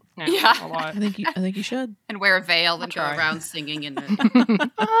Brigitte now. Yeah. A lot. I think you should. And wear a veil and go try. around singing in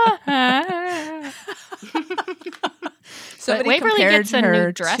it. Somebody Waverly compared gets a her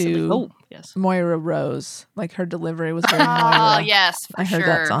new dress. to Yes. Moira Rose. Like her delivery was very Oh, Moira. yes, for I heard sure.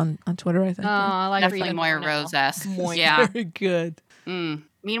 that's on Twitter, I think. I like Definitely reading Moira now. Rose-esque. Moira. Yeah. Very good.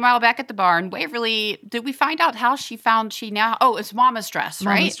 Meanwhile, back at the barn, Waverly, did we find out how it's Mama's dress,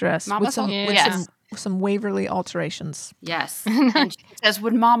 right? Mama's dress. Mama's with some, own- with yes. some Waverly alterations. Yes. And she says,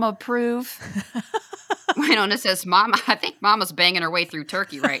 would Mama approve? Winona says, Mama, I think Mama's banging her way through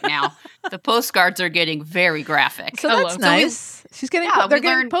Turkey right now. The postcards are getting very graphic. So Hello. that's So nice. She's getting Yeah, they're we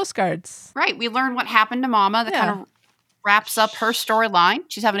getting learned- postcards. Right. We learn what happened to Mama. That Yeah. kind of wraps up her storyline.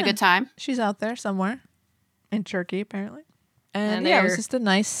 She's having a good time. She's out there somewhere in Turkey, apparently. And And yeah, it was they're- just a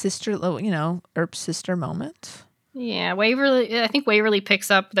nice sister, Earp sister moment. Yeah, Waverly. I think Waverly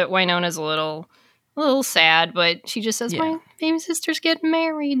picks up that Winona's a little sad, but she just says, Yeah. "My baby sister's getting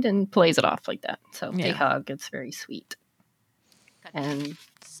married," and plays it off like that. So they Yeah. hug. It's very sweet. And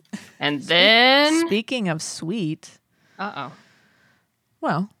then, Speaking of sweet, oh,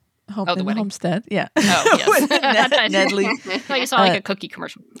 well, Home, the in the wedding. homestead, yeah. oh With yes, Nedley. I thought you saw like a cookie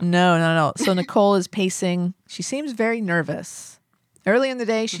commercial. No. So Nicole is pacing. She seems very nervous. Early in the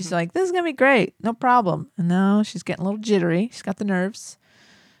day, she's like, "This is gonna be great, no problem." And now she's getting a little jittery. She's got the nerves.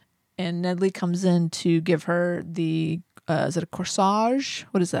 And Nedley comes in to give her the is it a corsage?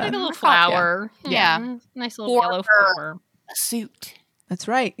 What is that? Like a little flower. Yeah. Nice little For yellow her. flower. A suit. That's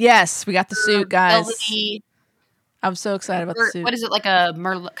right. Yes, we got the suit, guys. Velvety- I'm so excited about the suit. What is it, like a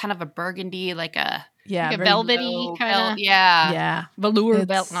kind of a burgundy, like a Yeah, Like a very velvety kind of yeah. Yeah, velour It's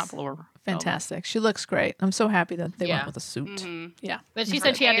belt, not velour. fantastic. She looks great. I'm so happy that they Yeah. went with a suit. Mhm. Yeah. But she Her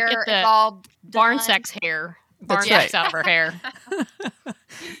said she had to hair get is the all barn done. sex hair. Barn That's sex right. out of her hair.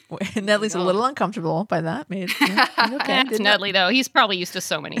 Nedley's a go. little uncomfortable by that. Made okay. That's didn't- Nedley though. He's probably used to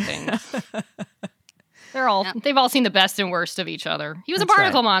so many things. They've all seen the best and worst of each other. He was That's a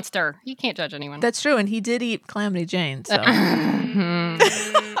barnacle right. monster. You can't judge anyone. That's true, and he did eat Calamity Jane. So, I'm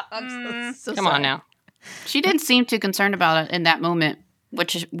so Come sorry. on now. She didn't seem too concerned about it in that moment,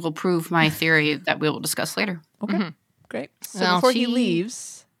 which will prove my theory that we will discuss later. Okay, great. So Well, before he she-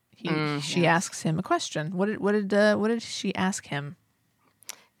 leaves, she asks him a question. What did she ask him?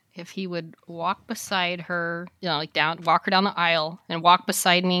 If he would walk beside her, walk her down the aisle and walk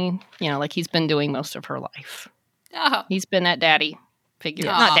beside me, like he's been doing most of her life. Oh, He's been that daddy figure.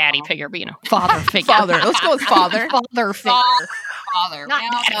 Yeah. Not daddy figure, but father figure. Father. Let's go with father. Father figure. father. Not We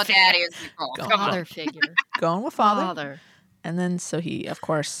all know daddy. daddy is Nicole. Go. Father figure. Going with father. Father. And then so he, of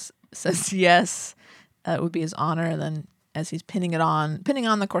course, says yes. It would be his honor. And then as he's pinning on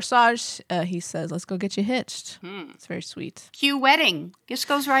the corsage, he says, "Let's go get you hitched." It's very sweet. Cue wedding. Just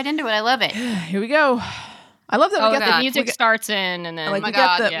goes right into it. I love it. Here we go. I love that Oh, we got God. The the music starts in, and then like, Oh my we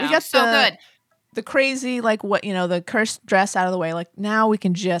got God, the yeah. we got So the good. the crazy the cursed dress out of the way. Like now we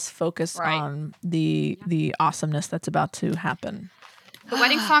can just focus Right. on the awesomeness that's about to happen. The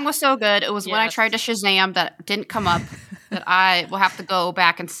wedding song was so good. It was when I Yes. tried to Shazam that didn't come up. That I will have to go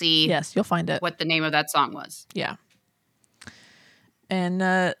back and see Yes, you'll find it. what the name of that song was. Yeah.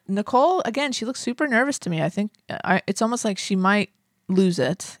 And Nicole, again, she looks super nervous to me. I think it's almost like she might lose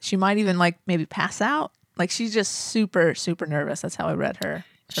it. She might even maybe pass out. Like she's just super, super nervous. That's how I read her.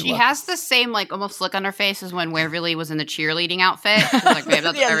 She has the same almost look on her face as when Waverly was in the cheerleading outfit. It was like, babe,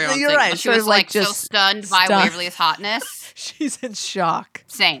 that's Yeah, what everyone's you're thinking. right. But she Sort was of like so just stunned by stunned. Waverly's hotness. She's in shock.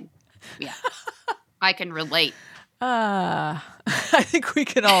 Same. Yeah. I can relate. I think we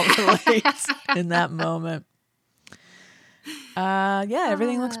can all relate in that moment. Yeah,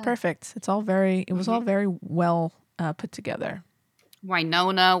 everything looks perfect. It was all very well put together.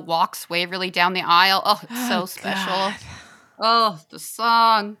 Winona walks Waverly down the aisle. Oh, it's so special. God. Oh, the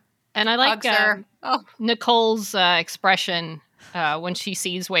song. And I like Hugs her. Oh, Nicole's expression when she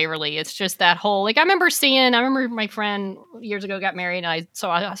sees Waverly. It's just that whole I remember my friend years ago got married, and I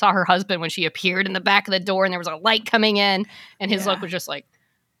saw her husband when she appeared in the back of the door, and there was a light coming in, and his Yeah. look was just like,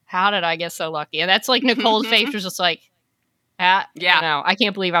 "How did I get so lucky?" And that's like Nicole's face was just like, yeah. no, I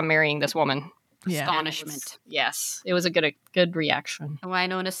can't believe I'm marrying this woman." Yeah. Astonishment. Yes, it was a good reaction. And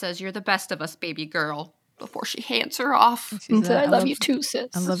Winona says, "You're the best of us, baby girl," before she hands her off. She said, I love you too, sis.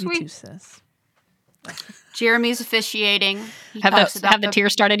 I love you sweet. too, sis. Jeremy's officiating. He Have talks about the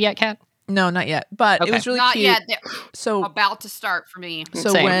tears started yet, Kat? No, not yet. But it Okay. was really Not cute. yet. They're So about to start for me.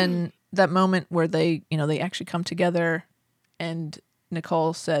 Same. when that moment where they actually come together and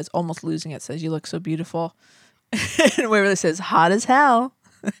Nicole says, almost losing it, says, "You look so beautiful." And Waverly says, "Hot as hell."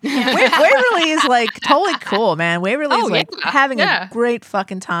 Waverly is totally cool, man. Waverly's Oh, yeah. having Yeah. a great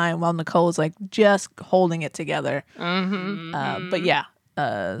fucking time while Nicole is just holding it together. Mm-hmm. But yeah,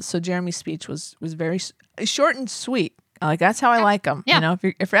 so Jeremy's speech was very short and sweet. That's how I like them. Yeah.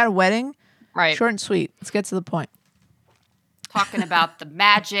 If you're at a wedding, Right. short and sweet. Let's get to the point. Talking about the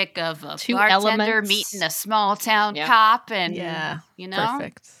magic of a Two bartender elements. meeting a small town Yeah. cop, and Yeah,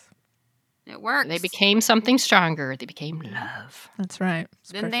 perfect. It works. They became something stronger. They became love. That's right.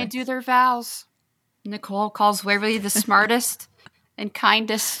 It's Then they perfect. do their vows. Nicole calls Waverly the smartest and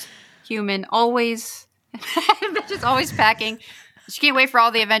kindest human, always. Just always packing. She can't wait for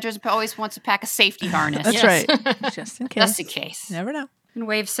all the adventures, but always wants to pack a safety harness. That's Yes. right. Just in case. Just in case. Never know. And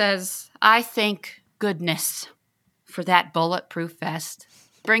Wave says, "I thank goodness for that bulletproof vest.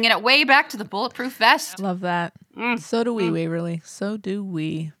 Bringing it way back to the bulletproof vest. Love that. So do we, Waverly. So do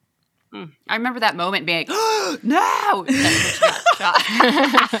we. I remember that moment being, no! Shot.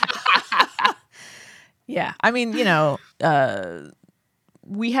 Yeah. I mean,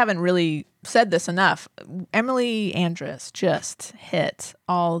 we haven't really said this enough. Emily Andress just hit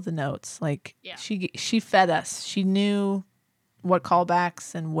all the notes. Like, she fed us. She knew what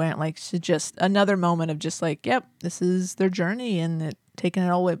callbacks and went, like, she just another moment of just like, yep, this is their journey, and taking it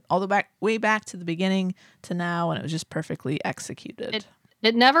all the way back to the beginning to now, and it was just perfectly executed.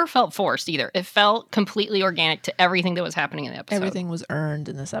 It never felt forced either. It felt completely organic to everything that was happening in the episode. Everything was earned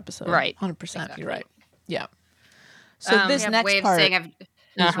in this episode. Right. 100%. Exactly. You're right. Yeah. So this next part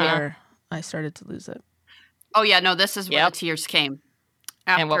is where I started to lose it. Oh, yeah. No, this is where the tears came.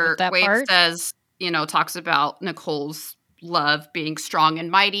 After And what was that Wade part? says, talks about Nicole's love being strong and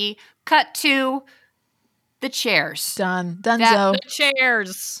mighty. Cut to the chairs. Done. Dunzo. The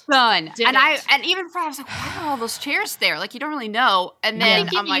chairs. Done. Did And it. and even before I was like, why are all those chairs there? Like, you don't really know. And then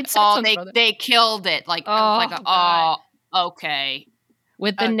Yeah. I'm like, You'd said oh, something about it. they killed it. Like, I was like, God. okay.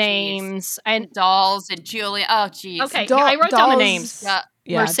 With the Oh, geez. names. And Dolls and Julia. Oh, geez. okay, I wrote down the names. Yeah.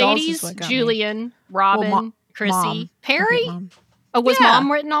 Yeah, Dolls is Mercedes, what got me. Julian, Robin, Well, Chrissy, Mom. Perry. Okay, Mom. Oh, was Yeah.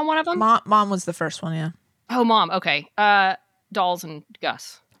 Mom written on one of them? Mom was the first one, yeah. Oh, Mom. Okay. Dolls and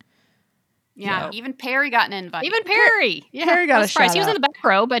Gus. Yeah. Yeah. Even Perry got an invite. Even Perry. Yeah, Perry got I a was surprised. shout He was in out. the back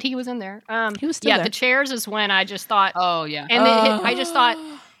row, but he was in there. He was still there. the chairs is when I just thought, Oh, yeah. and I just thought,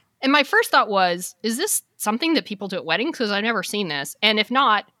 and my first thought was, is this something that people do at weddings? Because I've never seen this. And if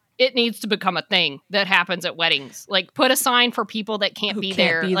not, it needs to become a thing that happens at weddings. Like, put a sign for people that can't Who be can't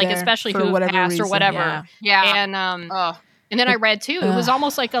there, be like there especially for who have whatever passed reason, or whatever. yeah. Yeah. And then I read too, it was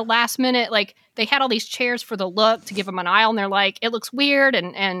almost like a last minute, like they had all these chairs for the look to give them an aisle, and they're like, it looks weird.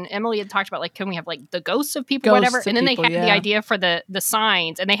 And Emily had talked about, like, can we have like the ghosts of people, Ghosts whatever? of And then people, they had the yeah. idea for the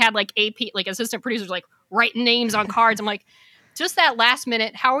signs, and they had like AP, like assistant producers, like writing names on cards. I'm like, just that last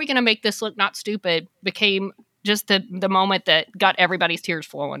minute, how are we going to make this look not stupid? Became just the moment that got everybody's tears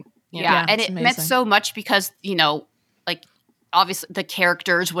flowing. You know? Yeah. And it's it meant amazing. so much because, like, obviously the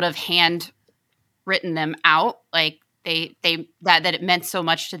characters would have hand written them out. Like, that it meant so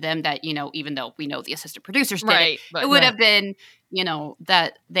much to them that, even though we know the assistant producers did Right, it, but- it would have been,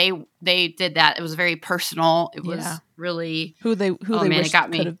 that they did that. It was very personal. It was Yeah. really, Who they man, it wish got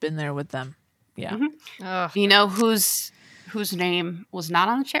me. could have been there with them. Yeah. Ugh. Whose name was not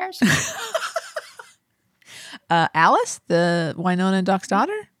on the chairs? Alice, the Winona and Doc's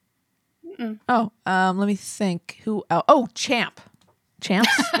daughter? Oh, let me think. Who? Oh, Champ. Champ's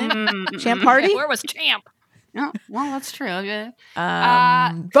name? Champ Hardy? Where was Champ? No, well, that's true. Bobo.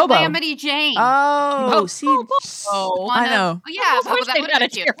 Calamity Jane. Oh, see, One I of- know. Yeah, I Bobo, wish that they would had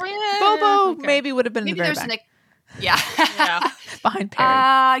have a been chair. cute. Bobo maybe would have been in Maybe the very there's back, Nick. Yeah. Yeah. behind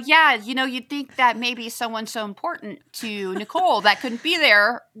Perry. Yeah, you'd think that maybe someone so important to Nicole that couldn't be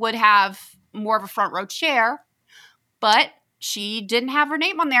there would have more of a front row chair, but she didn't have her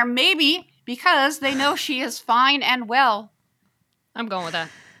name on there, maybe because they know she is fine and well. I'm going with that.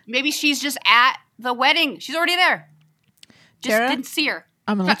 Maybe she's just at the wedding. She's already there. Just Tara? didn't see her.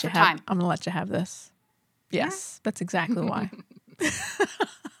 I'm gonna let Cut you for have. time. I'm gonna let you have this. Yes, that's exactly why.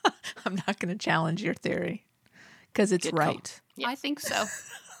 I'm not gonna challenge your theory because it's Good call. right. I think so.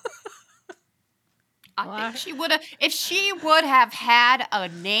 I think she would have. If she would have had a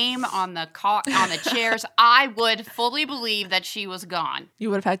name on the on the chairs, I would fully believe that she was gone. You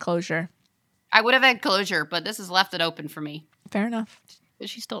would have had closure. I would have had closure, but this has left it open for me. Fair enough. But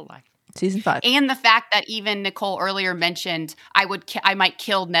she's still alive. Season 5. And the fact that even Nicole earlier mentioned I might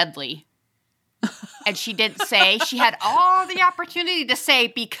kill Nedley. And she didn't say. She had all the opportunity to say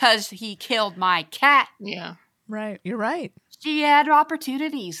because he killed my cat. Yeah. Right. You're right. She had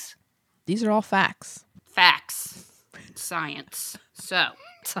opportunities. These are all facts. Facts. Science. So.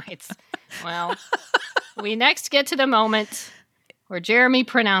 Science. Well, we next get to the moment where Jeremy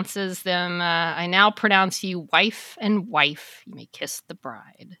pronounces them. I now pronounce you wife and wife. You may kiss the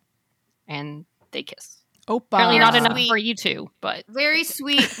bride. And they kiss. Opa. Apparently not enough Sweet. for you two, but Very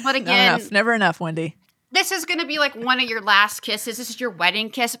sweet. But Not again, enough. Never enough, Wendy. this is going to be like one of your last kisses. This is your wedding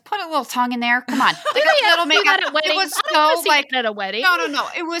kiss. Put a little tongue in there. Come on. Like they a little have to do makeup. that at It weddings. was I don't wanna so see like, that at a wedding. no.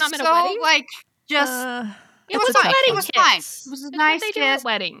 It was Not at a so wedding. like, just, It was was a fine. wedding It was kiss. fine. It was a That's nice what they do kiss. at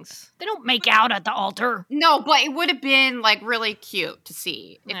weddings. They don't make out at the altar. no, but it would have been like really cute to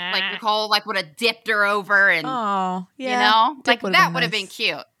see. If like Nah. Nicole like would have dipped her over and, Oh, yeah. you know, Dip like would've that been would have been nice.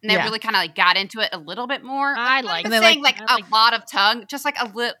 cute. And they Yeah. really kind of like got into it a little bit more. I Not like even it. saying Like- like I like- a lot of tongue, just like a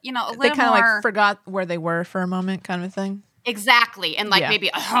little, a They little kind of more. like forgot where they were for a moment, kind of thing. Exactly. And like Yeah. maybe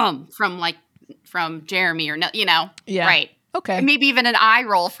a hum from like from Jeremy or no, you know, Yeah. right. Okay. And maybe even an eye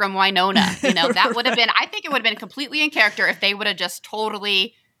roll from Winona. You know, that would have been, I think it would have been completely in character if they would have just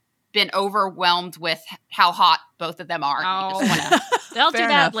totally been overwhelmed with how hot both of them are. Oh. You just wanna, They'll do Fair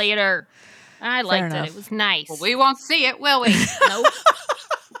that enough. later. I liked enough. it. It was nice. well, we won't see it, will we? Nope.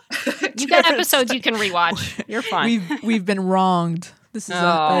 You got episodes you can rewatch. You're fine. We've been wronged. This is Oh,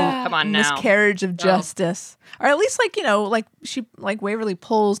 a come on now. miscarriage of justice. Or at least like Waverly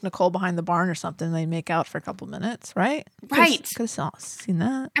pulls Nicole behind the barn or something. And they make out for a couple minutes, right? Right. Could have seen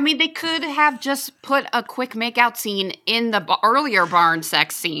that. I mean, they could have just put a quick makeout scene in the earlier barn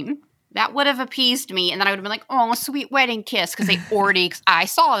sex scene. That would have appeased me. And then I would have been like, oh, sweet wedding kiss. Because I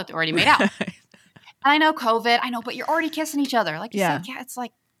saw that they already made out. And I know COVID. I know, but you're already kissing each other. Like you said, yeah, it's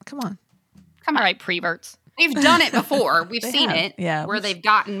like, Come on. come All on. right, preverts. They've done it before. We've They seen have. it. Yeah. Where they've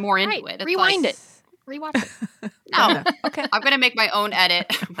gotten more into Right, it. It's rewind like, it. Rewatch it. No. Okay. I'm going to make my own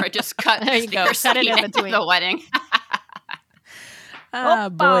edit where I just cut There you go. the Cut it in scene of between. the wedding. Ah,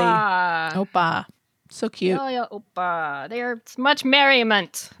 boy. Oppa. Opa. So cute. Oh, yeah, Oppa. There's much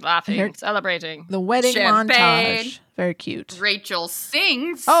merriment, laughing, Here- celebrating. The wedding Champagne. montage. Very cute. Rachel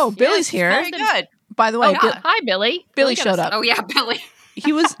sings. Oh, Billy's here. Very good. By the way, Oh, yeah. Hi, Billy. Billy got showed us- up. Oh, yeah, Billy.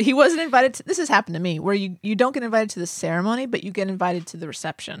 He wasn't invited to, this has happened to me where you don't get invited to the ceremony, but you get invited to the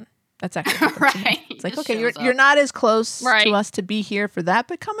reception. That's actually happened to me. Right. It's like, Just okay, shows you're up. not as close Right. to us to be here for that,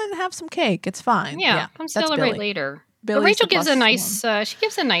 but come and have some cake. It's fine. Yeah, come that's celebrate Billy. later. Billy's But Rachel the gives a plus nice. She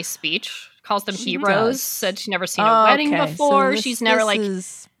gives a nice speech. Calls them She heroes. does. Said she's never seen Oh, a wedding okay. before. So She's never this like,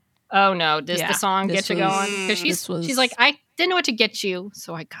 is- oh no, does Yeah, the song this get you was- going? Because this was- she's like, I didn't know what to get you,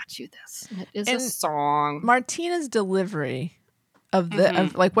 so I got you this. And it is a And song. Martina's delivery of the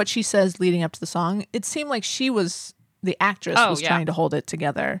of like what she says leading up to the song. It seemed like she was the actress Oh, was yeah. trying to hold it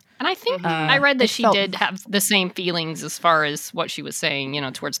together. And I think I read that it she felt- did have the same feelings as far as what she was saying,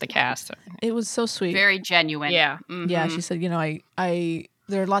 towards the cast. It was so sweet. Very genuine. Yeah. Yeah, Mhm. she said, I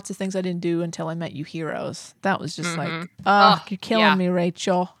there are lots of things I didn't do until I met you heroes. That was just like, Oh, you're killing yeah. me,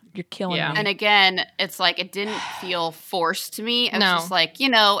 Rachel. You're killing Yeah. me. And again, it's like it didn't feel forced to me. It was No. just like,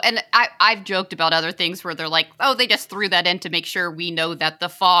 and I've joked about other things where they're like, oh, they just threw that in to make sure we know that the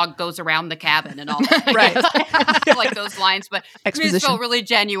fog goes around the cabin and all that. Right. like those lines. But it just Exposition. felt really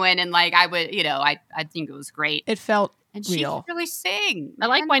genuine. And like I would, I think it was great. It felt And she real. could really sing. I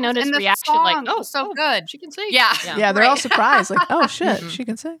like man. Winona's And the reaction, like, song oh, was so oh, good. She can sing. Yeah. Yeah, they're all Right. surprised. Like, oh shit, she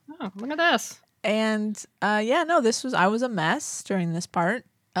can sing. Oh, look at this. And I was a mess during this part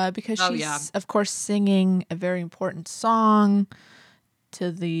because Oh, she's yeah. of course singing a very important song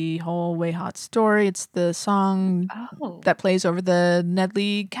to the whole Way Hot story. It's the song Oh. that plays over the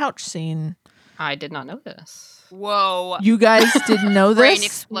Nedley couch scene. I did not know this. Whoa. You guys didn't know Brain this,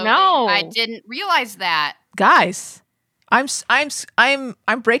 exploding. No. I didn't realize that. guys.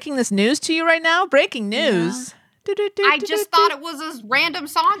 I'm breaking this news to you right now. Breaking news. I just thought it was a random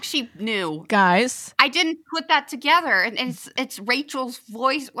song she knew. guys. I didn't put that together, and it's Rachel's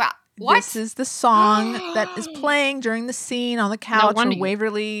voice. Wow, what? This is the song that is playing during the scene on the couch where wonder you-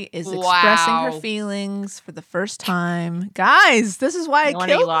 Waverly is expressing her Wow. feelings for the first time. Guys, this is why it No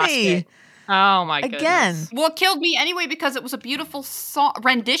wonder you killed lost me. it. Oh my goodness. Again. Well, it killed me anyway because it was a beautiful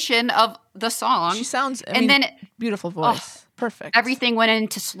rendition of the song, She sounds, and then beautiful voice. Perfect. everything went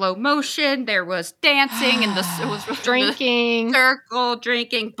into slow motion. There was dancing, and it was Drinking. circle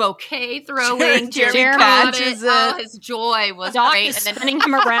drinking, bouquet throwing. Jeremy Jeremy caught it. catches Oh, it. his joy was Doc great. is And then spinning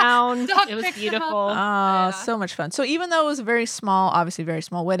him around. Doc It was picks him up. beautiful. Oh, so much fun. So even though it was a very small, obviously very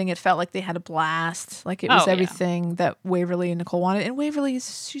small wedding, it felt like they had a blast. Like it was Oh, yeah. everything that Waverly and Nicole wanted. And Waverly,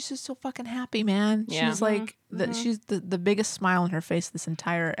 she's just so fucking happy, man. Yeah. She's like, she's the biggest smile on her face this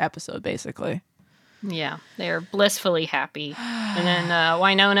entire episode, basically. Yeah, they are blissfully happy. And then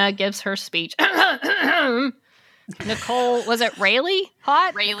Winona gives her speech. Nicole, was it Rayleigh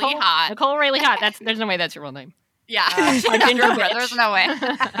Hot? Rayleigh Nicole, Hot. Nicole Rayleigh Hot. There's no way that's your real name. yeah, Ginger bitch. There's no way.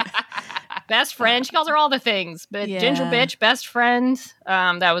 Best friend. She calls her all the things, but ginger Yeah. bitch, best friend.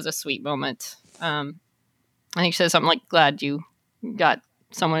 That was a sweet moment. I think she said something like, "Glad you got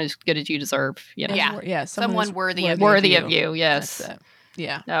someone as good as you deserve." Yeah. Yeah. Someone who's worthy of Worthy of you. Yes, That's it.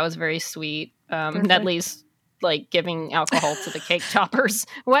 Yeah. that was very sweet. Perfect. Nedley's like giving alcohol to the cake choppers.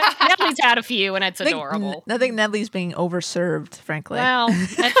 What? Nedley's had a few, and it's adorable. I think Nedley's being overserved, frankly. Well,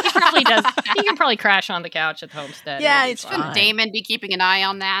 he probably does. He can probably crash on the couch at the homestead. Yeah, It'll be it's fine. Shouldn't Damon be keeping an eye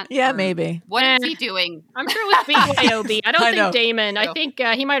on that? yeah, Or maybe. What is Eh. he doing? I'm sure with BYOB. I don't I think know. Damon. I No. think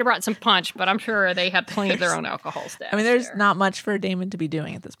he might have brought some punch, but I'm sure they had plenty of their own alcohol stash. I mean, there's there. not much for Damon to be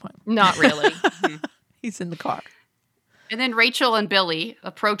doing at this point. Not really. He's in the car. And then Rachel and Billy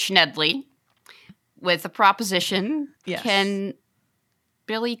approach Nedley with a proposition. Yes. Can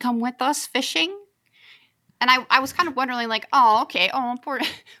Billy come with us fishing? And I was kind of wondering, like, oh, okay. Oh, poor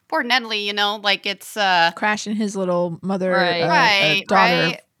Nedley, like it's Crashing his little mother, Right, daughter,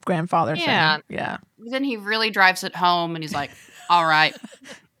 right. grandfather Yeah. thing. Yeah. Then he really drives it home and he's like, all right,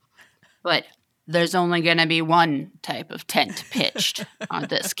 but there's only going to be one type of tent pitched on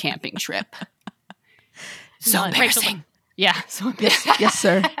this camping trip. So Rachel- embarrassing. Yeah. So Yes,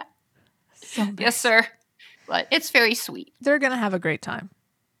 sir. Yes, sir. But it's very sweet. They're going to have a great time.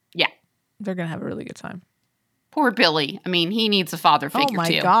 Yeah. They're going to have a really good time. Poor Billy. I mean, he needs a father figure, Oh, my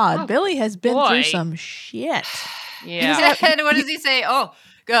too. God. Oh, Billy has been boy. through some shit. yeah. And what does he say? Oh,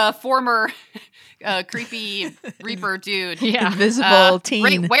 former creepy Reaper dude. Yeah. Invisible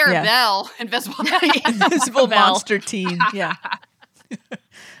teen. Wear Yeah. a bell. Invisible. Invisible Bell. monster teen. Yeah.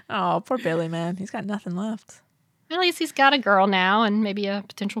 Oh, poor Billy, man. He's got nothing left. At least he's got a girl now and maybe a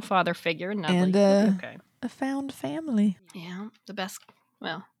potential father figure. And And, okay. A found family. Yeah. The best.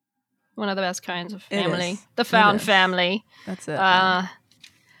 Well, one of the best kinds of It family. is. The It found is. family. That's it.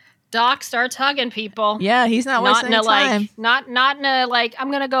 Doc starts hugging people. yeah, he's not Not wasting in a any time. not in a like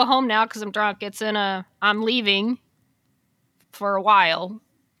I'm gonna go home now because I'm drunk. It's in a I'm leaving for a while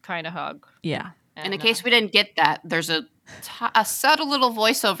kind of hug. Yeah. And in case we didn't get that, there's a subtle little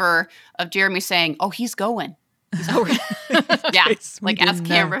voiceover of Jeremy saying, "Oh, he's going." Yeah, case we like as didn't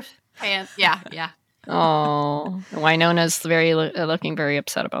know. camera pans. Yeah. Oh, Winona's very looking very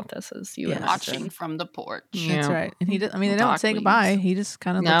upset about this, as you Yes. imagine. Watching from the porch. Yeah. That's right. And he does, I mean, they don't Doc say leaves. goodbye. He just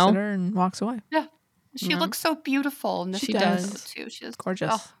kind of looks No. at her and walks away. She No. looks so beautiful in this She episode does. too. She's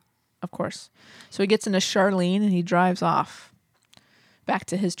Gorgeous. Oh, Of course. So he gets into Charlene and he drives off back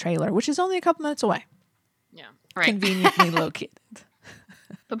to his trailer, which is only a couple minutes away. Yeah. right. Conveniently located.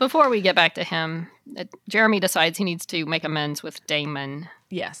 But before we get back to him, Jeremy decides he needs to make amends with Damon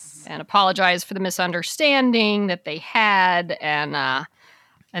Yes. and apologize for the misunderstanding that they had, and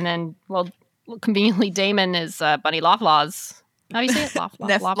then, well, conveniently, Damon is Bunny Loflaw's. How do you say it? Nep- Blah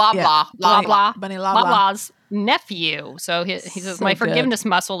yeah. blah Blah Bunny- blah. Bunny Loblaw. Loflaw's nephew. So he says, So my good. forgiveness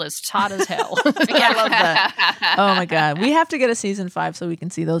muscle is taut as hell. I love that. Oh my God. We have to get a season 5 so we can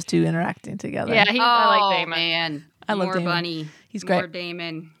see those two interacting together. Yeah, I like Oh, Damon. man. I love More Damon. Bunny. He's More great.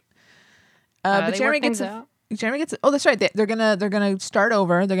 Damon. But they Jeremy work gets things out. Jeremy gets. Oh, that's right. They're gonna start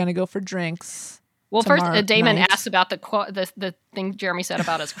over. They're gonna go for drinks. Well, first, tomorrow Damon night. asks about the thing Jeremy said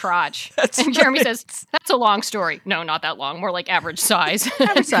about his crotch. That's and Jeremy right. says, that's a long story. No, not that long. More like average size.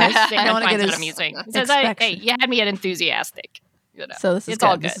 Average size. I Damon wanna finds get it his amusing. He says, hey, inspection. you had me at enthusiastic. You know, So this is it's good.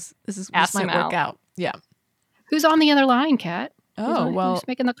 all good. This Ask might him work out. out. Yeah. Who's on the other line, Kat? Oh well, Who's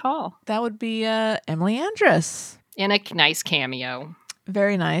making the call? that would be Emily Andress. In a nice cameo.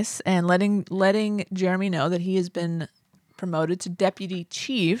 Very nice, and letting Jeremy know that he has been promoted to deputy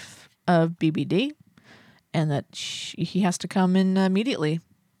chief of BBD, and that he has to come in immediately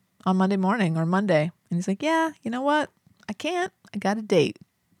on Monday morning or Monday. And he's like, "Yeah, you know what? I can't. I got a date."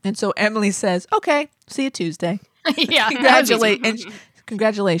 And so Emily says, "Okay, see you Tuesday." Yeah.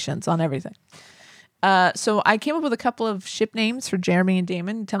 Congratulations on everything. So I came up with a couple of ship names for Jeremy and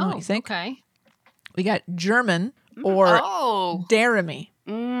Damon. Tell me what you think. Okay. We got German or Oh. Jeremy.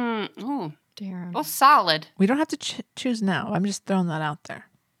 Ooh. Darren. Well, solid. We don't have to choose now. I'm just throwing that out there.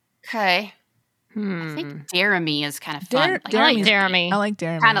 Okay. I think Jeremy is kind of Dar- fun. I like Jeremy's- Jeremy. I like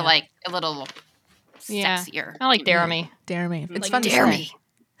Jeremy. Kind of yeah. like a little Yeah. sexier. I like Jeremy. Jeremy. It's Like fun to Jeremy.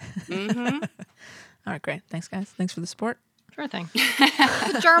 say. Mm-hmm. All right, great. Thanks, guys. Thanks for the support. Sure thing.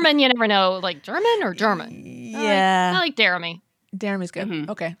 German, you never know. Like German or German? Yeah, I like Jeremy. Jeremy's good. Mhm.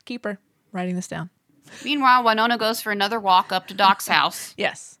 Okay, keep her. Writing this down. Meanwhile, Winona goes for another walk up to Doc's house.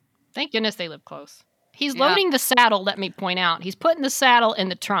 Yes. Thank goodness they live close. He's Yeah. loading the saddle, let me point out. He's putting the saddle in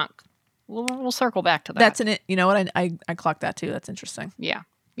the trunk. We'll circle back to that. That's it. You know what? I clocked that too. That's interesting. Yeah.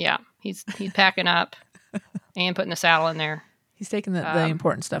 Yeah. He's packing up and putting the saddle in there. He's taking the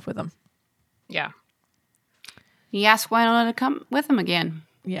important stuff with him. Yeah. He asks Winona to come with him again.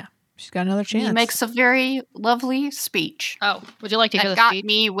 Yeah, she's got another chance. He makes a very lovely speech. Oh, would you like to hear That the got speech?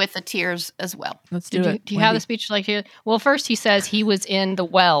 me with the tears as well. Let's do Do it. you have the Wendy. speech like you? Well, first he says he was in the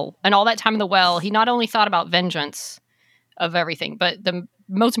well, and all that time in the well, he not only thought about vengeance of everything, but the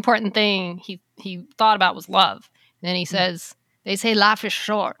most important thing he thought about was love. And then he says, "They say life is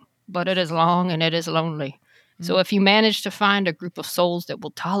short, but it is long and it is lonely. So if you manage to find a group of souls that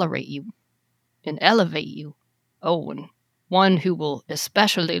will tolerate you and elevate you, and one who will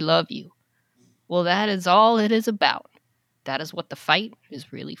especially love you, well, that is all it is about. That is what the fight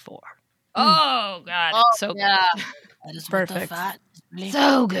is really for." Oh God, it's so yeah. That is what the Perfect. fight is really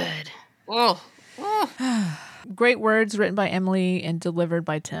so good. Oh. Oh. Great words written by Emily and delivered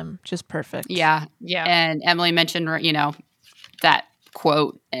by Tim. Just perfect. Yeah. Yeah. And Emily mentioned, that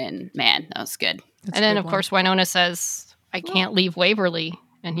quote, and man, that was good. That's And a then, good of one. course, Winona says, I can't leave Waverly.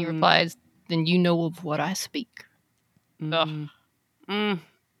 And he replies, then you know of what I speak. Ugh.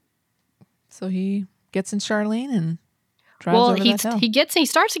 So he gets in Charlene and drives Well, over that hill. he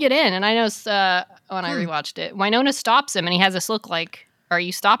starts to get in, and I noticed when I rewatched it, Winona stops him, and he has this look like, "Are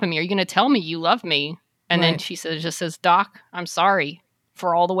you stopping me? Are you going to tell me you love me?" And then Right. she just says, "Doc, I'm sorry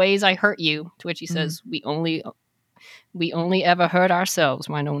for all the ways I hurt you." To which he says, "We only ever hurt ourselves,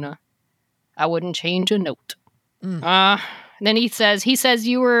 Winona. I wouldn't change a note." Then he says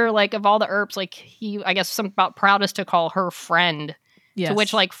you were like of all the Earps, like I guess something about proudest to call her friend. Yes. To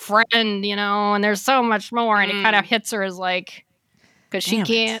which, like, friend, you know, and there's so much more, and it kind of hits her as like, because she Damn it.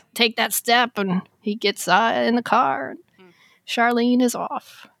 can't take that step, and he gets in the car, and Charlene is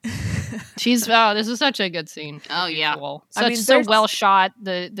off. She's this is such a good scene. Oh, yeah. Visual. I mean, so there's- well shot.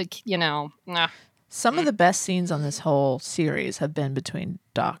 The you know, Some of the best scenes on this whole series have been between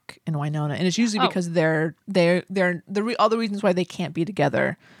Doc and Winona, and it's usually Oh. because they're all the reasons why they can't be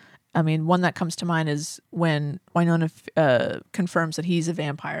together. I mean, one that comes to mind is when Winona confirms that he's a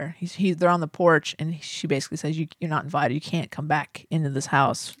vampire. They're on the porch, and she basically says, "You're not invited. You can't come back into this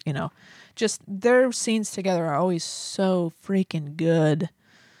house." You know, just their scenes together are always so freaking good.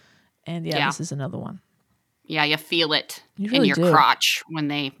 And yeah, Yeah. this is another one. Yeah, you feel it You in really your do. crotch when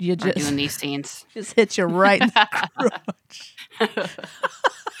they You are just- doing these scenes. Just hits you right in the crotch.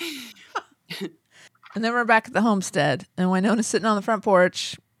 And then we're back at the homestead, and Winona's sitting on the front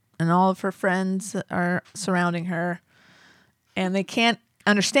porch, and all of her friends are surrounding her, and they can't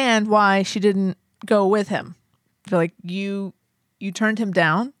understand why she didn't go with him. They're like, you turned him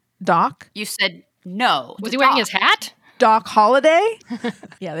down, Doc? You said no. was to he wearing Doc. his hat? Doc Holliday?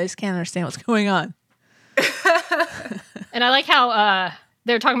 Yeah, they just can't understand what's going on. And I like how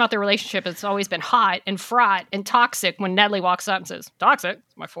they're talking about their relationship. It's always been hot and fraught and toxic. When Natalie walks up and says, "Toxic,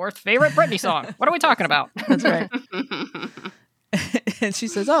 it's my fourth favorite Britney song. What are we talking about?" That's right. And she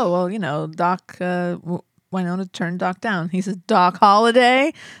says, "Oh, well, you know, Doc, Winona turned Doc down." He says, "Doc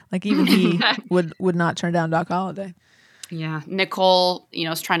Holliday?" Like even he would not turn down Doc Holliday. Yeah, Nicole,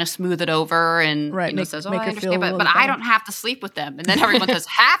 is trying to smooth it over and Right, says, make I her feel understand, a little but I better." don't have to sleep with them. And then everyone says,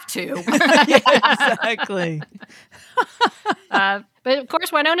 have to. Exactly. But of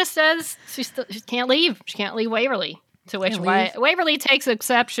course, Winona says she can't leave. She can't leave Waverly. To which Can't leave. Waverly takes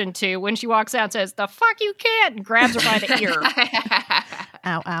exception to when she walks out and says, "The fuck you can't," and grabs her by the ear.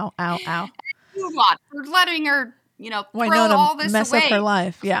 Ow, ow, ow, ow. You lot for letting her, throw Winona all this mess away. up her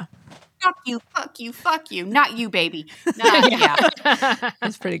life. Yeah, Fuck you, fuck you, fuck you. Not you, baby. Yeah.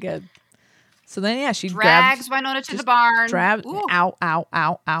 that's pretty good. So then, yeah, she Drags grabs, Winona to the barn. Ooh. ow, ow,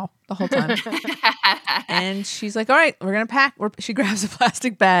 ow, ow, the whole time. And she's like, "All right, we're gonna pack." She grabs a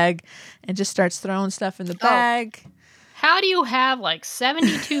plastic bag and just starts throwing stuff in the bag. How do you have like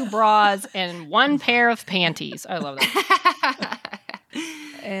 72 bras and one pair of panties? I love that.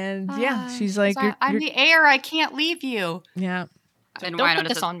 And yeah, she's like, I'm the heir. I can't leave you. "Yeah, And don't Winona put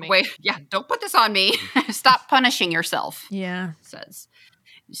this says, on me. Wait, yeah, don't put this on me. Stop punishing yourself. yeah."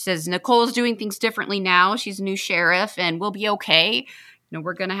 Says Nicole's doing things differently now. She's a new sheriff, and we'll be okay.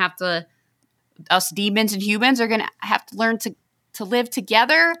 We're gonna have to. Us demons and humans are gonna have to learn to live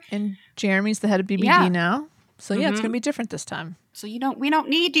together. And Jeremy's the head of BBD Yeah. now, so yeah, it's gonna be different this time. So we don't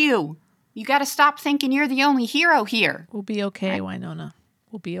need you. You got to stop thinking you're the only hero here. We'll be okay, Winona.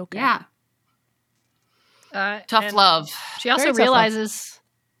 We'll be okay. Yeah, tough and love. She also Very tough love. realizes,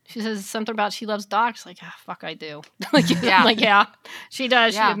 she says something about she loves dogs. Like, fuck, I do. Yeah. yeah, she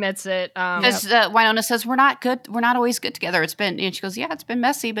does. Yeah. She admits it. Because Winona says we're not good. We're not always good together. And she goes, yeah, it's been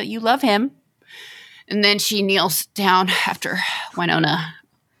messy, but you love him. And then she kneels down after Winona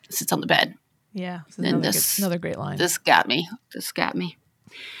sits on the bed. Yeah. This is Then another great line. This got me.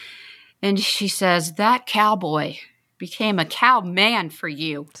 And she says, that cowboy became a cow man for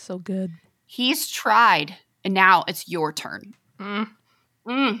you. So good. He's tried, and now it's your turn.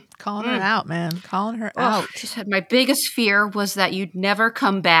 Calling her out, man. Calling her Oh, out. she said, my biggest fear was that you'd never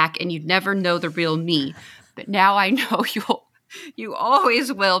come back and you'd never know the real me. But now I know you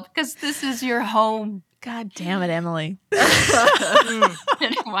always will, because this is your home. God damn it, Emily.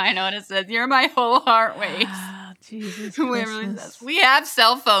 And Winona says, you're my whole heart waves. Ah, Jesus Waverly Christmas. says, we have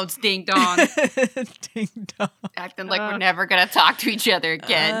cell phones, ding dong. Ding dong. Acting like we're never going to talk to each other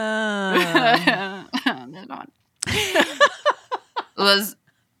again.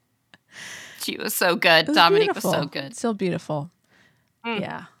 She was so good. It was Dominique beautiful. was so good. Still beautiful.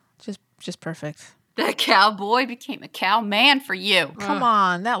 Yeah. Just perfect. The cowboy became a cow man for you. Come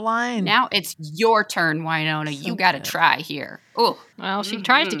on, that line. Now it's your turn, Winona. You got to try here. Oh, Well, she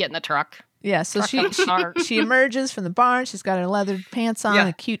tries to get in the truck. Yeah, so Truck comes apart. she emerges from the barn. She's got her leather pants on, Yeah.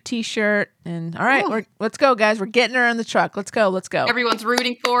 a cute T-shirt, and all right, let's go, guys. We're getting her in the truck. Let's go. Everyone's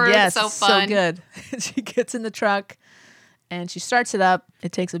rooting for her. Yes, It's so fun. so good. She gets in the truck, and she starts it up.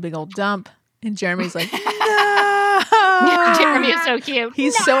 It takes a big old dump, and Jeremy's like, "No!" Jeremy is so cute.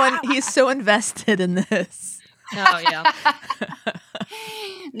 He's so invested in this. Oh yeah.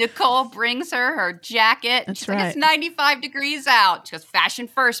 Nicole brings her jacket. That's She's like, it's right. 95 degrees out. She goes, fashion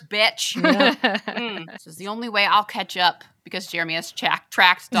first, bitch. Yeah. This is the only way I'll catch up because Jeremy has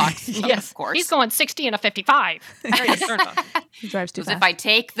tracked dogs. Yes, Of course. he's going 60 and a 55. Very concerned about it. He drives too Because fast. if I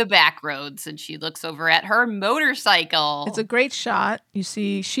take the back roads, and she looks over at her motorcycle. It's a great shot. You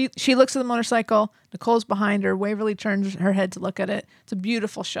see, she looks at the motorcycle. Nicole's behind her. Waverly turns her head to look at it. It's a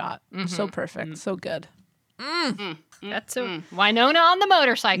beautiful shot. So perfect. So good. That's a Winona on the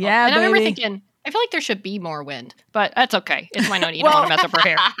motorcycle. Yeah, and I remember baby. thinking, I feel like there should be more wind, but that's okay. It's Winona. You don't want to mess up her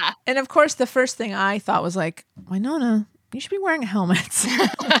hair. And of course, the first thing I thought was like, Winona, you should be wearing a helmet.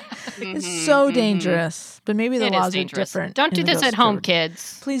 It's so dangerous. But maybe the It is laws are dangerous. different. Don't do in the this Ghost at home, River.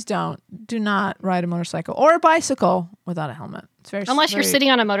 kids. Please don't. Do not ride a motorcycle or a bicycle without a helmet. It's very Unless you're very- sitting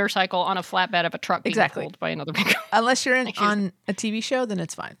on a motorcycle on a flatbed of a truck being Exactly. pulled by another vehicle. Unless you're Excuse on a TV show, then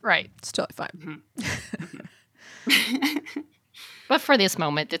it's fine. Right. It's totally fine. But for this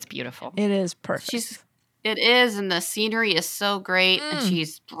moment, it's beautiful. It is perfect. It is, and the scenery is so great. And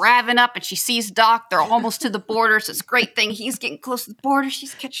she's revving up, and she sees Doc. They're almost to the border, so it's a great thing. He's getting close to the border.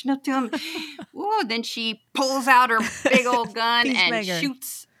 She's catching up to him. Ooh, then she pulls out her big old gun and Peacemaker.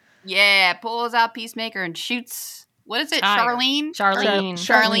 shoots. Yeah, pulls out Peacemaker and shoots. What is it, Tire. Charlene? Charlene.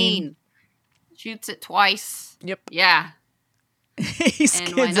 Charlene. Shoots it twice. Yep. Yeah. He And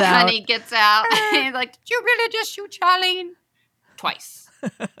skids when out. Honey gets out, he's like, did you really just shoot Charlene? Twice.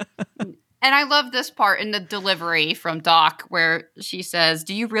 And I love this part in the delivery from Doc where she says,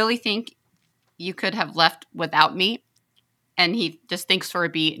 do you really think you could have left without me? And he just thinks for a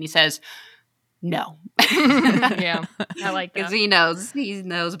beat and he says, no. Yeah, I like Because that. he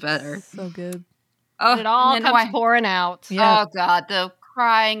knows better. So good. Oh, It all and then comes pouring out. Yeah. Oh, God, the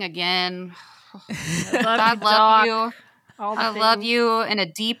crying again. I I love love you. you. All the I love things. you in a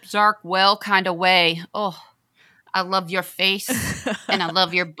deep, dark well kind of way. Oh, I love your face, and I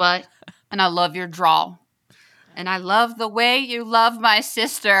love your butt, and I love your draw. And I love the way you love my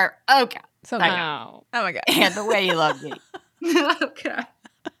sister. Oh, God. So good. Oh. Oh my god. And the way you love me. Oh, God.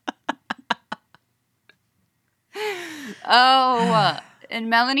 Oh, and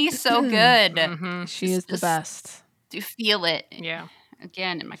Melanie's so good. Mhm. She is the Just- best. To feel it Yeah.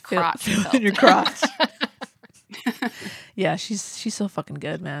 again in my Feel- crotch. feel felt in your it. crotch. Yeah, she's so fucking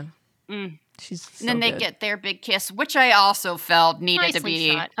good, man. Mm. She's so And then they good. get their big kiss, which I also felt needed to Nicely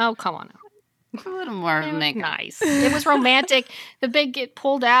be shot. Oh, come on. a little more It was like nice. It was romantic. The big get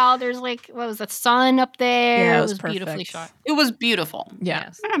pulled out. There's like, what was the sun up there? Yeah, it it was was beautifully perfect. shot. It was beautiful. Yeah.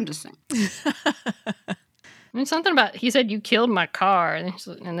 Yes. I'm just saying. And something about, he said, you killed my car. And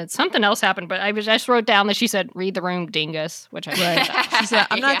then something else happened, but I just wrote down that she said, read the room, dingus, which I Right. She said,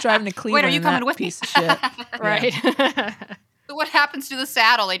 I'm not Yeah. driving to Cleveland. Wait, are you in coming that with me? piece of shit. Right. So what happens to the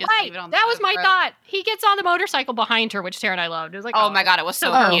saddle? They just Right. leave it on That the was my road. thought. He gets on the motorcycle behind her, which Tara and I loved. It was like, Oh my God, it was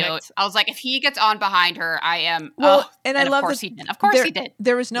so Oh. cute. I was like, if he gets on behind her, I am. Well, oh, and I of love course that he did. Of course there, he did.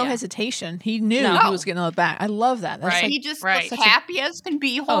 There was no Yeah. hesitation. He knew No. he was getting on the back. I love that. That's Right. like, He just right. looks happy as can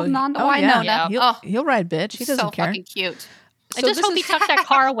be holding on to yeah. Winona. Yeah. Oh, He'll ride, bitch. He doesn't so care. fucking cute. I So just this hope he is- tucks that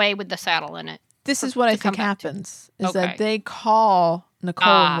car away with the saddle in it. This is what I come think back to. happens is Okay. that they call Nicole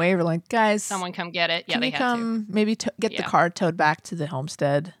Ah. and Waver like, guys, Someone come get it. Yeah, can they you had come maybe get the Yeah. car towed back to the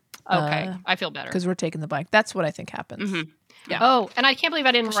homestead? to. Okay, I feel better. Because we're taking the bike. That's what I think happens. Mhm. Yeah. Oh, and I can't believe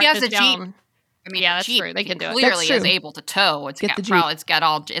I didn't She write has this a Jeep. down. I mean, Yeah, the that's Jeep true. They can do it. Clearly That's is true. able to tow. It's Get got the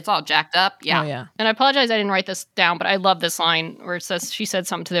Jeep. it's all jacked up. Yeah. Oh, yeah. And I apologize I didn't write this down, but I love this line where it says, she said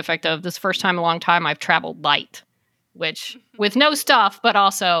something to the effect of, this first time in a long time I've traveled light, which with no stuff, but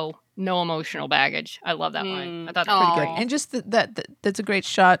also no emotional baggage. I love that line. I thought that was Aw. pretty Good. good. And just that's a great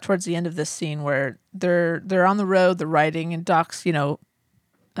shot towards the end of this scene where they're on the road, they're riding, and Doc's,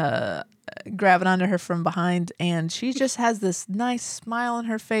 grabbing onto her from behind, and she just has this nice smile on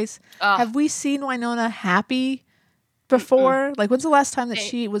her face. Ugh. Have we seen Winona happy before? Like, when's the last time that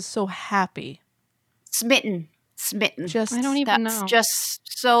she was so happy? Smitten. Just I don't even That's know. just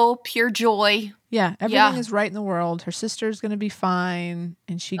so pure joy. yeah, everything Yeah. is right in the world. Her sister's gonna be fine,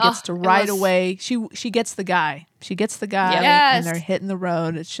 and she gets Ugh, to it ride was- away. She gets the guy. She gets the guy, Yes. and they're hitting the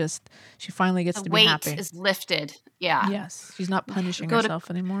road. It's just she finally gets The to be weight happy. is lifted. Yeah. Yes, she's not punishing Go to-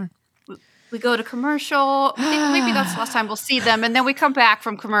 herself anymore. We go to commercial. I think maybe that's the last time we'll see them. And then we come back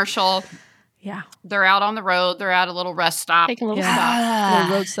from commercial. Yeah. They're out on the road. They're at a little rest stop. Taking a little Yeah. stop.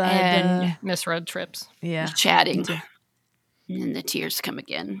 Little roadside. and Miss road trips. Yeah. chatting. And then the tears come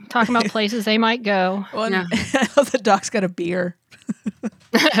again. Talking about places they might go. One, Yeah. the dog's got a beer.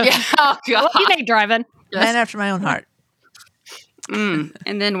 Yeah. Oh, God. What do you think, driving? Man after my own heart. And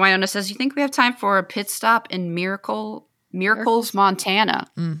then Winona says, "You think we have time for a pit stop in Miracles, Montana?"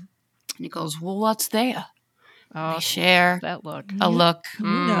 And he goes, "Well, what's there?" Oh, They share that look. a look. You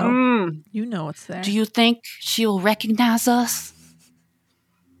know. Mm. You know what's there. Do you think she'll recognize us?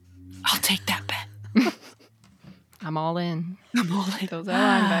 I'll take that bet. I'm all in. I'm all in. Those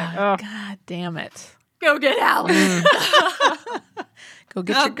line back. Oh. God damn it. Go get Alice. Go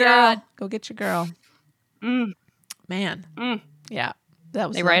get Oh, your girl. God. Go get your girl. Mm. Man. Mm. Yeah. That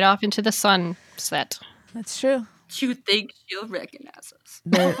was They ride off into the sunset. That's true. You think she'll recognize us?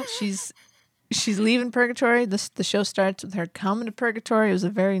 There, she's leaving purgatory. The show starts with her coming to purgatory. It was a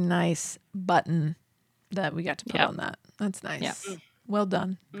very nice button that we got to put Yep. on that. That's nice. Yep. Well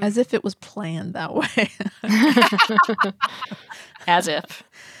done. As if it was planned that way. As if.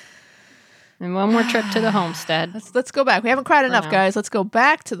 And one more trip to the homestead. Let's go back. We haven't cried enough, now. guys. Let's go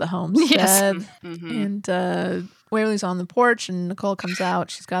back to the homestead. Yes. And Waverly's on the porch, and Nicole comes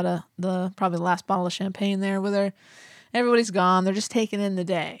out. She's got probably the last bottle of champagne there with her. Everybody's gone. They're just taking in the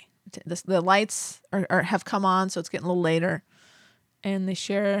day. The lights have come on, so it's getting a little later. And they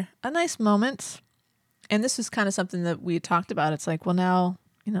share a nice moment. And this is kind of something that we talked about. It's like, well, now,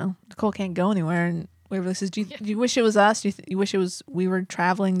 Nicole can't go anywhere. And Waverly says, do you wish it was us? Do you wish it was we were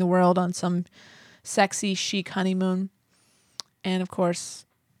traveling the world on some sexy, chic honeymoon? And, of course,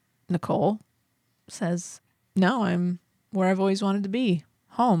 Nicole says, no, I'm where I've always wanted to be,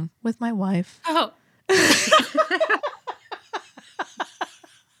 home with my wife. Oh.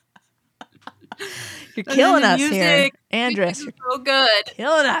 You're killing us music. here. Andress, you're So good.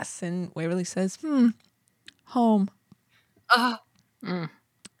 killing us. And Waverly says, home. Mm.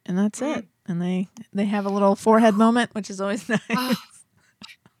 And that's it. And they have a little forehead moment, which is always nice.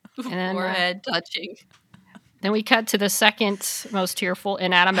 then, Forehead touching. Then we cut to the second most tearful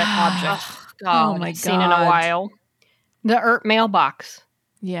inanimate object Oh my seen in a God. while. The Earp mailbox,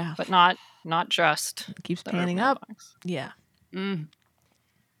 Yeah. but not just It keeps the panning Earp up. mailbox. Yeah. Mm.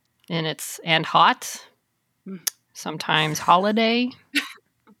 And hot, sometimes holiday.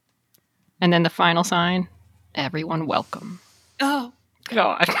 And then the final sign, everyone welcome. Oh.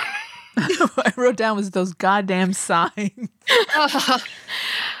 God. What I wrote down was those goddamn signs.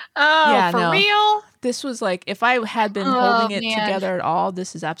 Oh, Yeah, for no. real? This was like, if I had been Oh, holding it man. together at all,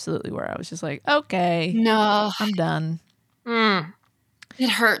 this is absolutely where I was just like, okay, No. I'm done. Mm. It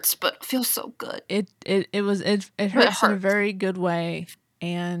hurts, but feels so good. It hurts in a hurts. very good way.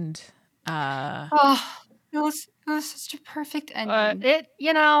 And Oh, it was such a perfect ending. I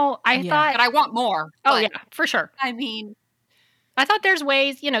Yeah. thought, but I want more. oh but, yeah, for sure. I mean, I thought there's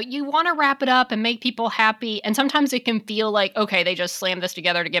ways, you want to wrap it up and make people happy. And sometimes it can feel like, okay, they just slammed this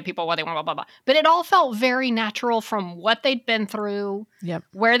together to give people what they want, blah, blah, blah. But it all felt very natural from what they'd been through, yep.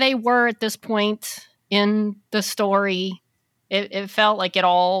 where they were at this point in the story. It felt like it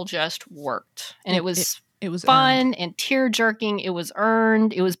all just worked. And it was It was fun earned. and tear-jerking. It was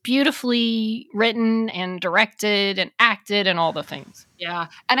earned. It was beautifully written and directed and acted and all the things. yeah.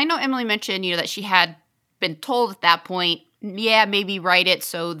 And I know Emily mentioned, that she had been told at that point, yeah, maybe write it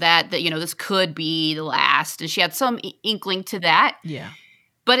so that this could be the last. And she had some inkling to that. Yeah.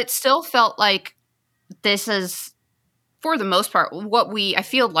 But it still felt like this is, for the most part, I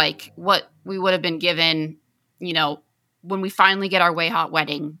feel like what we would have been given, when we finally get our Way Hot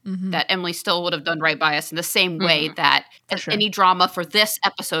Wedding, Mhm. that Emily still would have done right by us in the same way that For sure. any drama for this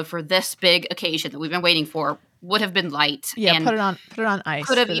episode, for this big occasion that we've been waiting for, would have been light. Yeah, and put it on ice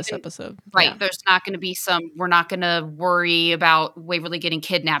could for have this even- episode. right. Yeah. There's not going to be we're not going to worry about Waverly getting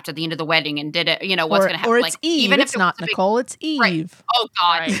kidnapped at the end of the wedding and what's going to happen. Or it's Eve. Even It's if it not was a big- Nicole. It's Eve. Right. Oh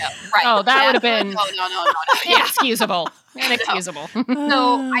God. Right. No, right. Oh, that would have been- No. Yeah. Inexcusable. Inexcusable. So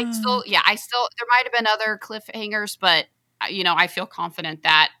I still, there might have been other cliffhangers, but I feel confident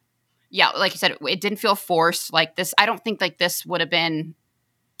that, like you said, it didn't feel forced. Like this, I don't think like this would have been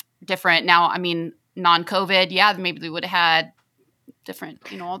different. Now, I mean, non-COVID, maybe we would have had different,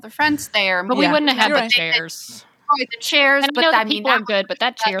 all their friends there. But we Yeah. wouldn't have had You're the right. chairs. Probably the chairs, And but I know I the mean, people are that good, but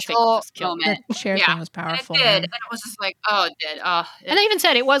that chair thing special just killed me. moment. That chair Yeah. thing was And it powerful. did, man. and it was just like, oh, it did. And they even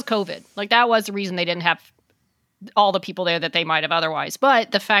said it was COVID. Like that was the reason they didn't have all the people there that they might have otherwise.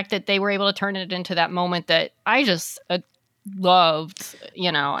 But the fact that they were able to turn it into that moment that I just loved,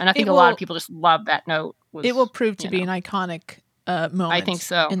 and I think a lot of people just love that note. It will prove to be an iconic moment. I think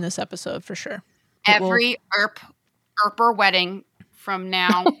so. In this episode for sure. It will- Every Earper wedding from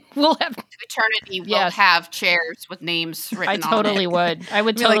now We'll have. to eternity, we'll Yes. have chairs with names written I on totally it. would. I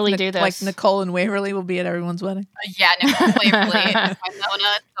would I mean, totally like, do this. Like Nicole and Waverly will be at everyone's wedding. Yeah, Nicole Waverly,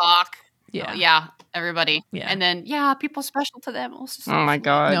 Winona, Doc. Yeah. Yeah, everybody. Yeah. And then, people special to them. It was so Oh my sweet.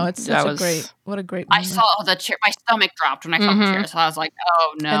 god! No, it's that such was a great. What a great. I moment. saw the chair. My stomach dropped when I saw the chair. So I was like,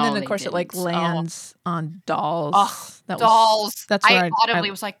 oh, no. and then of they course it like didn't. lands on dolls. Oh, that dolls. That's where I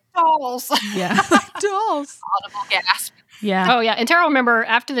audibly was like, dolls. yeah, dolls. Audible gasp. Yeah. Oh yeah, and Tara, remember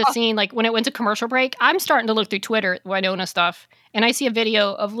after the scene, like when it went to commercial break, I'm starting to look through Twitter, Winona stuff, and I see a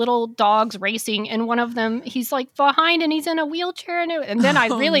video of little dogs racing, and one of them, he's like behind, and he's in a wheelchair, and then I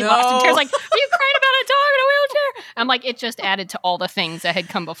really lost him. Tara's like, "Are you crying about a dog in a wheelchair?" I'm like, it just added to all the things that had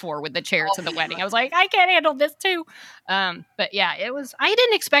come before with the chairs and the wedding. I was like, I can't handle this too. But yeah, it was. I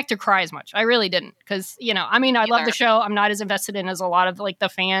didn't expect to cry as much. I really didn't, because I mean, I love the show. I'm not as invested in as a lot of like the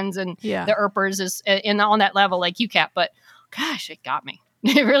fans and Yeah. the Earpers is on that level like UCAP, but. Gosh, it got me.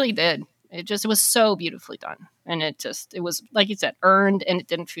 It really did. It was so beautifully done. And it was, like you said, earned, and it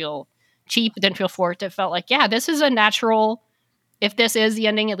didn't feel cheap. It didn't feel forced. It felt like, yeah, this is a natural, if this is the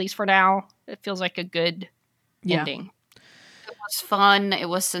ending, at least for now, it feels like a good ending. It was fun. It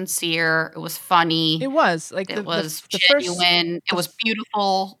was sincere. It was funny. It was like It was the genuine. It was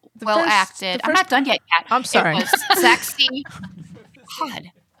beautiful. Well first- acted. the I'm first- not done yet, Kat. I'm sorry. It was sexy.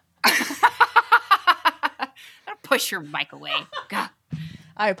 God. Don't push your mic away. God.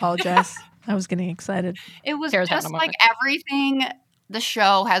 I apologize. I was getting excited. It was Tara's having just a like moment. everything the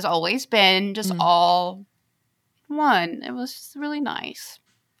show has always been, just all one. It was just really nice.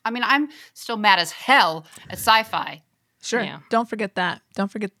 I mean, I'm still mad as hell at sci-fi. Sure. Yeah. Don't forget that.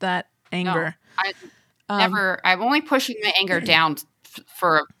 Don't forget that anger. I never. I'm only pushing my anger down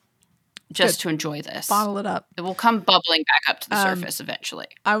for just to enjoy this. Bottle it up. It will come bubbling back up to the surface eventually.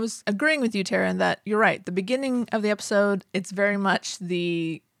 I was agreeing with you, Tara, in that you're right. The beginning of the episode, it's very much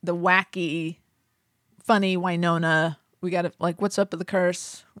the wacky, funny Winona. We got it. Like, what's up with the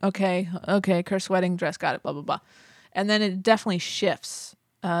curse? Okay, curse wedding dress. Got it. Blah blah blah. And then it definitely shifts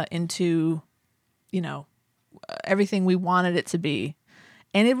into, everything we wanted it to be,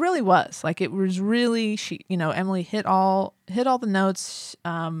 and it really was. Like, it was really Emily hit all the notes.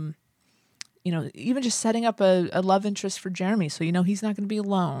 Even just setting up a love interest for Jeremy, so he's not going to be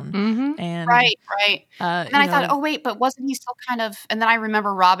alone. Mm-hmm. And Right. And then I thought, know, oh wait, but wasn't he still kind of? And then I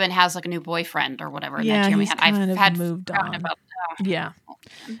remember Robin has like a new boyfriend or whatever. And Yeah, that Jeremy he's had. I've kind of had moved forgotten on. about that. yeah.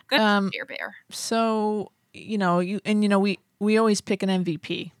 Good Dear Bear. So we always pick an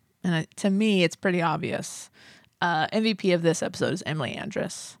MVP, and to me, it's pretty obvious. MVP of this episode is Emily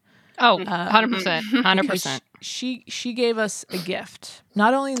Andress. Oh, 100%. 100%. Because she gave us a gift,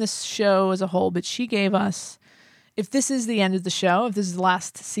 not only in this show as a whole, but she gave us, if this is the end of the show, if this is the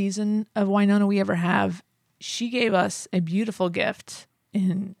last season of Winona we ever have, she gave us a beautiful gift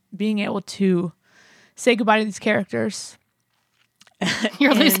in being able to say goodbye to these characters.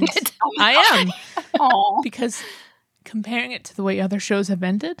 You're losing And it. I am. Oh, Because comparing it to the way other shows have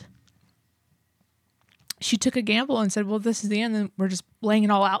ended, she took a gamble and said, well, this is the end, and we're just laying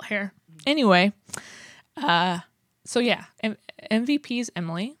it all out here. Anyway, so yeah, MVP is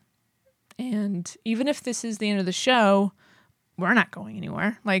Emily. And even if this is the end of the show, we're not going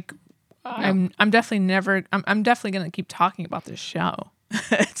anywhere. Like, I'm definitely going to keep talking about this show.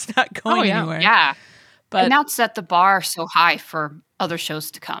 It's not going anywhere. yeah. But And now it's set the bar so high for other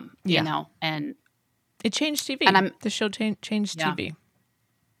shows to come. Yeah. And it changed TV. And the show changed Yeah. TV.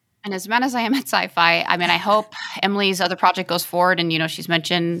 And as mad as I am at sci-fi, I mean, I hope Emily's other project goes forward. And she's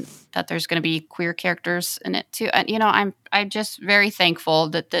mentioned that there's going to be queer characters in it too. And I'm just very thankful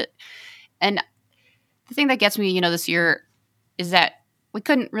that and the thing that gets me, this year, is that we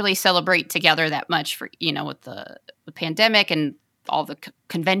couldn't really celebrate together that much for with the pandemic and all the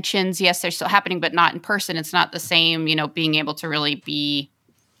conventions. Yes, they're still happening, but not in person. It's not the same, being able to really be,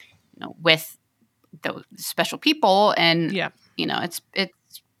 with those special people and Yeah. it's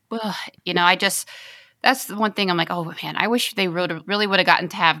I just, that's the one thing I'm like, oh man, I wish they really would have gotten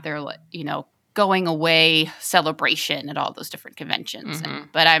to have their, going away celebration at all those different conventions. Mhm.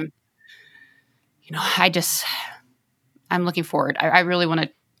 But I'm looking forward. I really want to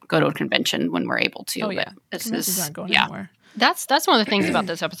go to a convention when we're able to. Oh, but yeah. This Conventions is, aren't going yeah. anywhere. That's one of the things about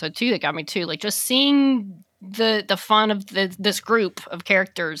this episode too that got me too. Like just seeing the fun of this group of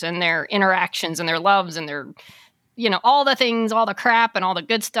characters and their interactions and their loves and their all the things, all the crap and all the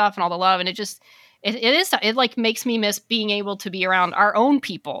good stuff and all the love, and it like makes me miss being able to be around our own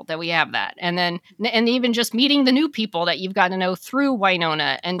people that we have that. And even just meeting the new people that you've gotten to know through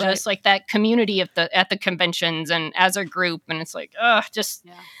Winona and just like that community at the conventions and as a group. And it's like,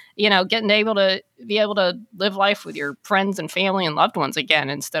 getting able to live life with your friends and family and loved ones again,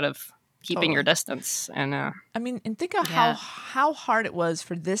 instead of keeping your distance. And I mean, and think of how hard it was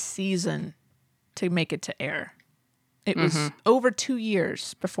for this season to make it to air. It was over 2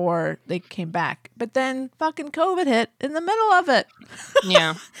 years before they came back. But then fucking COVID hit in the middle of it.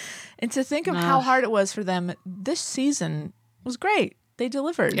 Yeah. And to think of how hard it was for them, this season was great. They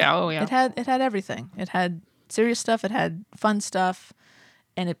delivered. Yeah, oh yeah. It had everything. It had serious stuff, it had fun stuff,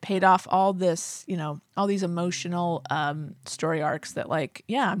 and it paid off all this, all these emotional story arcs that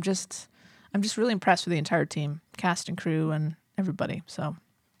I'm just really impressed with the entire team, cast and crew and everybody. So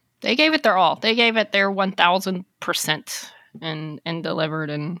they gave it their all. They gave it their 1,000% and delivered,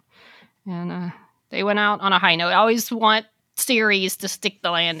 and they went out on a high note. I always want series to stick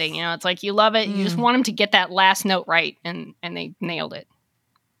the landing. It's like you love it. You just want them to get that last note right, and they nailed it.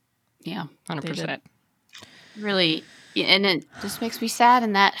 Yeah, 100%. Really, and it just makes me sad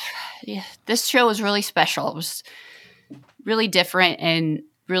in that this show was really special. It was really different and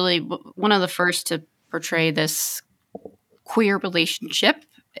really one of the first to portray this queer relationship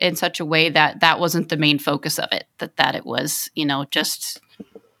in such a way that wasn't the main focus of it, that it was, just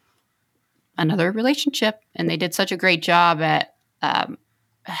another relationship. And they did such a great job at, I don't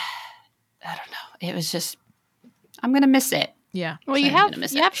know. It was just, I'm going to miss it. Yeah. Well, you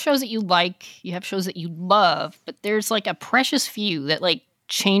have shows that you like, you have shows that you love, but there's like a precious few that like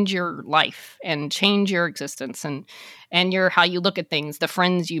change your life and change your existence and your how you look at things, the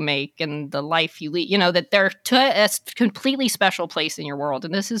friends you make and the life you lead, that they're to a completely special place in your world.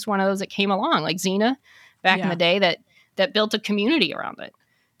 And this is one of those that came along, like Xena back in the day, that built a community around it,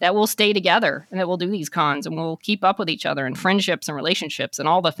 that will stay together and that will do these cons and will keep up with each other and friendships and relationships and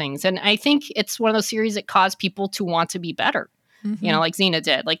all the things. And I think it's one of those series that cause people to want to be better, like Xena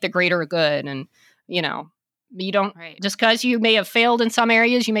did, like the greater good. And, you don't just because you may have failed in some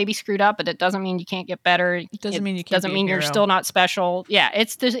areas, you may be screwed up, but it doesn't mean you can't get better. It doesn't mean you can't. Doesn't mean you're still not special. Yeah,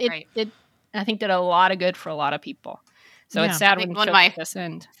 it I think did a lot of good for a lot of people. So it's sad when one of my this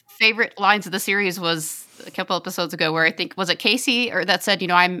end. Favorite lines of the series was a couple episodes ago where I think was it Casey or that said,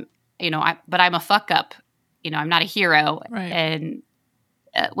 but I'm a fuck up. I'm not a hero. Right. And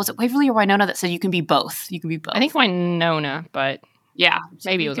was it Waverly or Winona that said you can be both? You can be both. I think Winona, but yeah,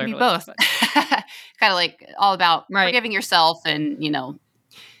 maybe it was Waverly. Be both. Kind of like all about forgiving yourself and,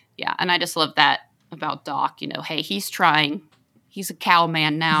 yeah. And I just love that about Doc, hey, he's trying. He's a cow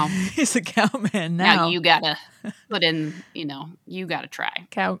man now. He's a cow man now. Now you gotta put in, you gotta try.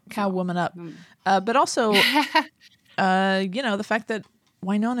 Cow woman up. But also, the fact that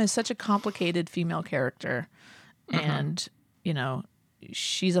Winona is such a complicated female character and,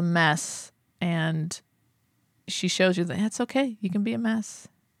 she's a mess and she shows you that it's okay. You can be a mess.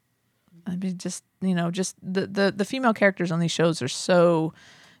 I mean, just the female characters on these shows are so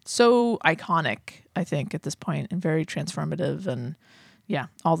iconic, I think, at this point, and very transformative, and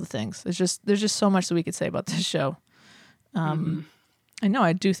all the things. There's just so much that we could say about this show. I know,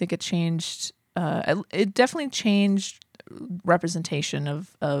 I do think it changed. It definitely changed representation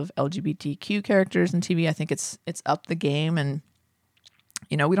of LGBTQ characters in TV. I think it's upped the game, and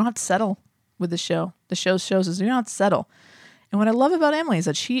we don't have to settle with the show. The show shows us we don't have to settle. And what I love about Emily is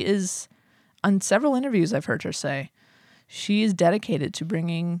that she is, on several interviews I've heard her say, she is dedicated to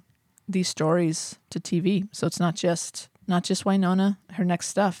bringing these stories to TV. So it's not just Winona, her next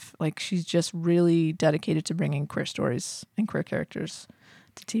stuff. Like, she's just really dedicated to bringing queer stories and queer characters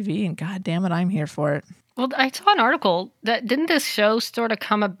to TV. And God damn it, I'm here for it. Well, I saw an article that didn't this show sort of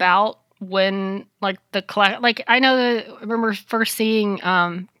come about when I remember first seeing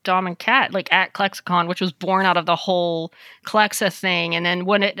Dom and Kat at ClexaCon, which was born out of the whole Clexa thing, and then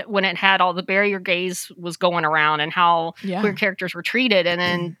when it had all the barrier gaze was going around and how queer characters were treated, and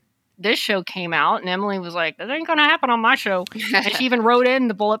then this show came out and Emily was like, that ain't gonna happen on my show. And she even wrote in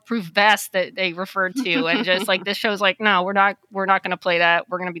the bulletproof vest that they referred to, and just like, this show's like, no, we're not gonna play that,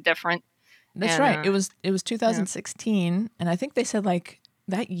 we're gonna be different. That's right. It was 2016, and I think they said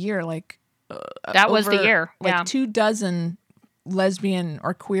that year, that was the year. 24 lesbian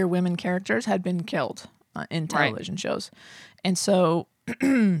or queer women characters had been killed in television shows, and so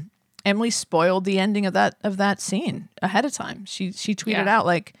Emily spoiled the ending of that scene ahead of time. She tweeted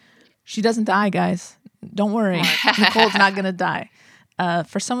out she doesn't die, guys. Don't worry, Nicole's not gonna die.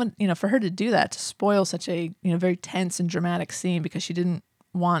 For someone, for her to do that, to spoil such a very tense and dramatic scene because she didn't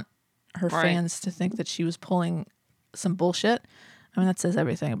want her fans to think that she was pulling some bullshit. I mean, that says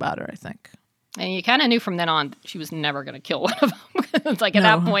everything about her, I think. And you kind of knew from then on she was never going to kill one of them. It's like at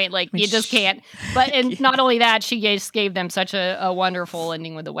No. that point, like I mean, you just can't. But and not only that, she just gave them such a wonderful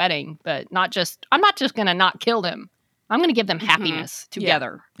ending with the wedding. But I'm not just going to not kill them. I'm going to give them happiness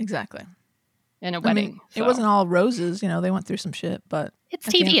together Exactly. in a I wedding. mean, it wasn't all roses. You know, they went through some shit, but It's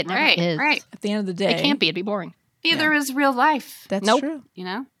at the TV. It end- never Right, is. right. at the end of the day, It can't be. It'd be boring. Neither is real life. That's Nope. true. You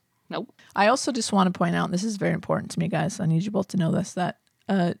know? Nope. I also just want to point out, and this is very important to me, guys. I need you both to know this, that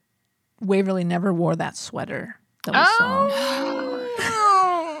Waverly never wore that sweater that we saw.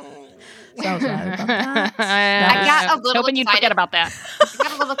 So I was right about that. I got a little hoping you'd excited. forget about that. I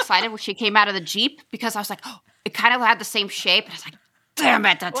got a little excited when she came out of the Jeep because I was like, oh, it kind of had the same shape. And I was like, damn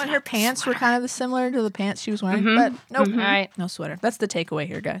it, that's Well, not her the pants were sweater. kind of similar to the pants she was wearing, but nope, All right. no sweater. That's the takeaway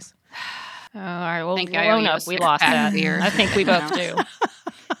here, guys. All right. Well, Think I owe own you a up. We six lost pack that. beer. I think we both do.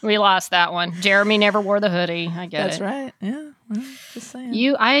 We lost that one. Jeremy never wore the hoodie. I get That's it. right. Yeah, well, just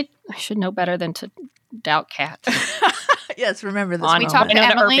saying. I should know better than to doubt Kat Yes, remember this. on We moment. talked to the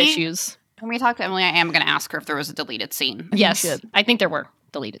Emily. Earp issues. When we talk to Emily, I am going to ask her if there was a deleted scene. Yes, should. I think there were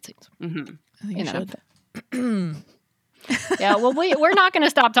deleted scenes. I think you you know. should. Yeah, well, we're not going to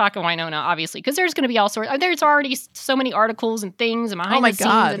stop talking Winona, obviously, because there's going to be all sorts. There's already so many articles and things and behind my the scenes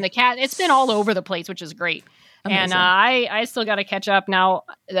God. and the cat. It's been all over the place, which is great. And Amazing. I still got to catch up now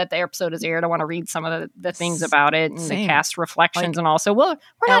that the episode is aired. I want to read some of the things about it and Same. the cast reflections Like, and all. So we're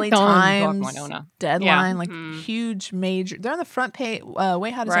LA not done talking Times, Winona. Deadline, like Mhm. huge major. They're on the front page.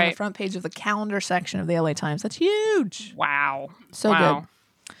 Way Hot is on the Right. front page of the calendar section of the LA Times. That's huge. Wow. So wow.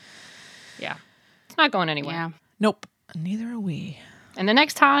 good. Yeah. It's not going anywhere. Yeah. Nope. Neither are we. And the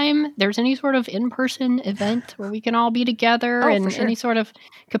next time there's any sort of in-person event where we can all be together Oh, in for sure. any sort of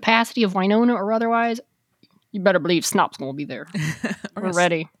capacity of Winona or otherwise, you better believe Snop's going to be there. We're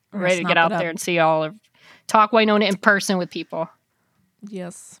ready. We're gonna ready to snop get it out up. there and see all of talk Winona in person with people.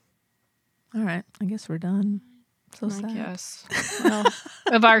 Yes. All right. I guess we're done. So I sad. guess. Well,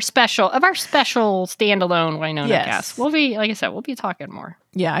 of our special standalone Winona Yes. cast. We'll be, like I said, we'll be talking more.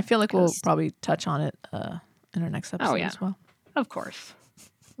 Yeah, I feel like we'll 'Cause- probably touch on it in our next episode yeah. as well. Of course.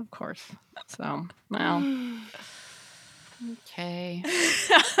 Of course. So, well, Okay.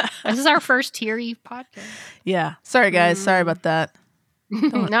 this is our first teary podcast. Yeah. Sorry, guys. Sorry about that. No,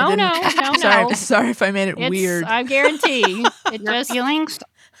 I no, didn't- no. Sorry if I made it It's, weird. I guarantee. It Your just feelings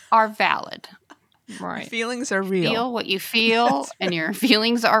are valid. right. Feelings are real. Feel what you feel, and your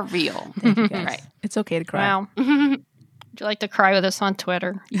feelings are real. Thank you, guys. Right. It's okay to cry. Well, would you like to cry with us on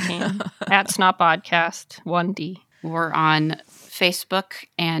Twitter? You can at Snot Podcast 1D. We're on Facebook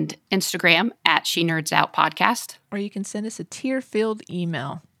and Instagram at She Nerds Out Podcast. Or you can send us a tear-filled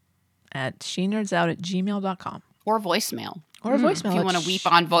email at shenerds@gmail.com. Or voicemail. Or a voicemail. If you at want to weep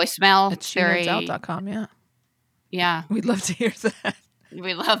on voicemail, at it's very, shenerds.com. Yeah. yeah, We'd love to hear that.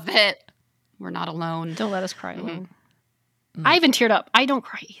 we love it. We're not alone. Don't let us cry alone. I even teared up. I don't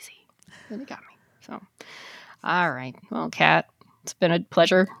cry easy. Really got me. So, all right. Well, Kat, it's been a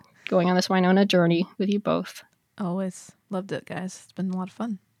pleasure going on this Winona journey with you both. Always loved it, guys. It's been a lot of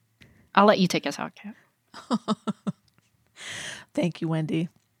fun. I'll let you take us out, Kat. Thank you, Wendy.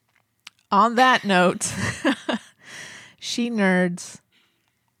 On that note, She Nerds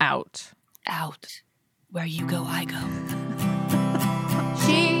out. Out. Where you go, I go.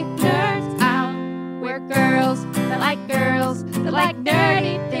 She nerds out. We're girls that like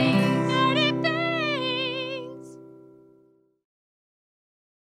nerdy things.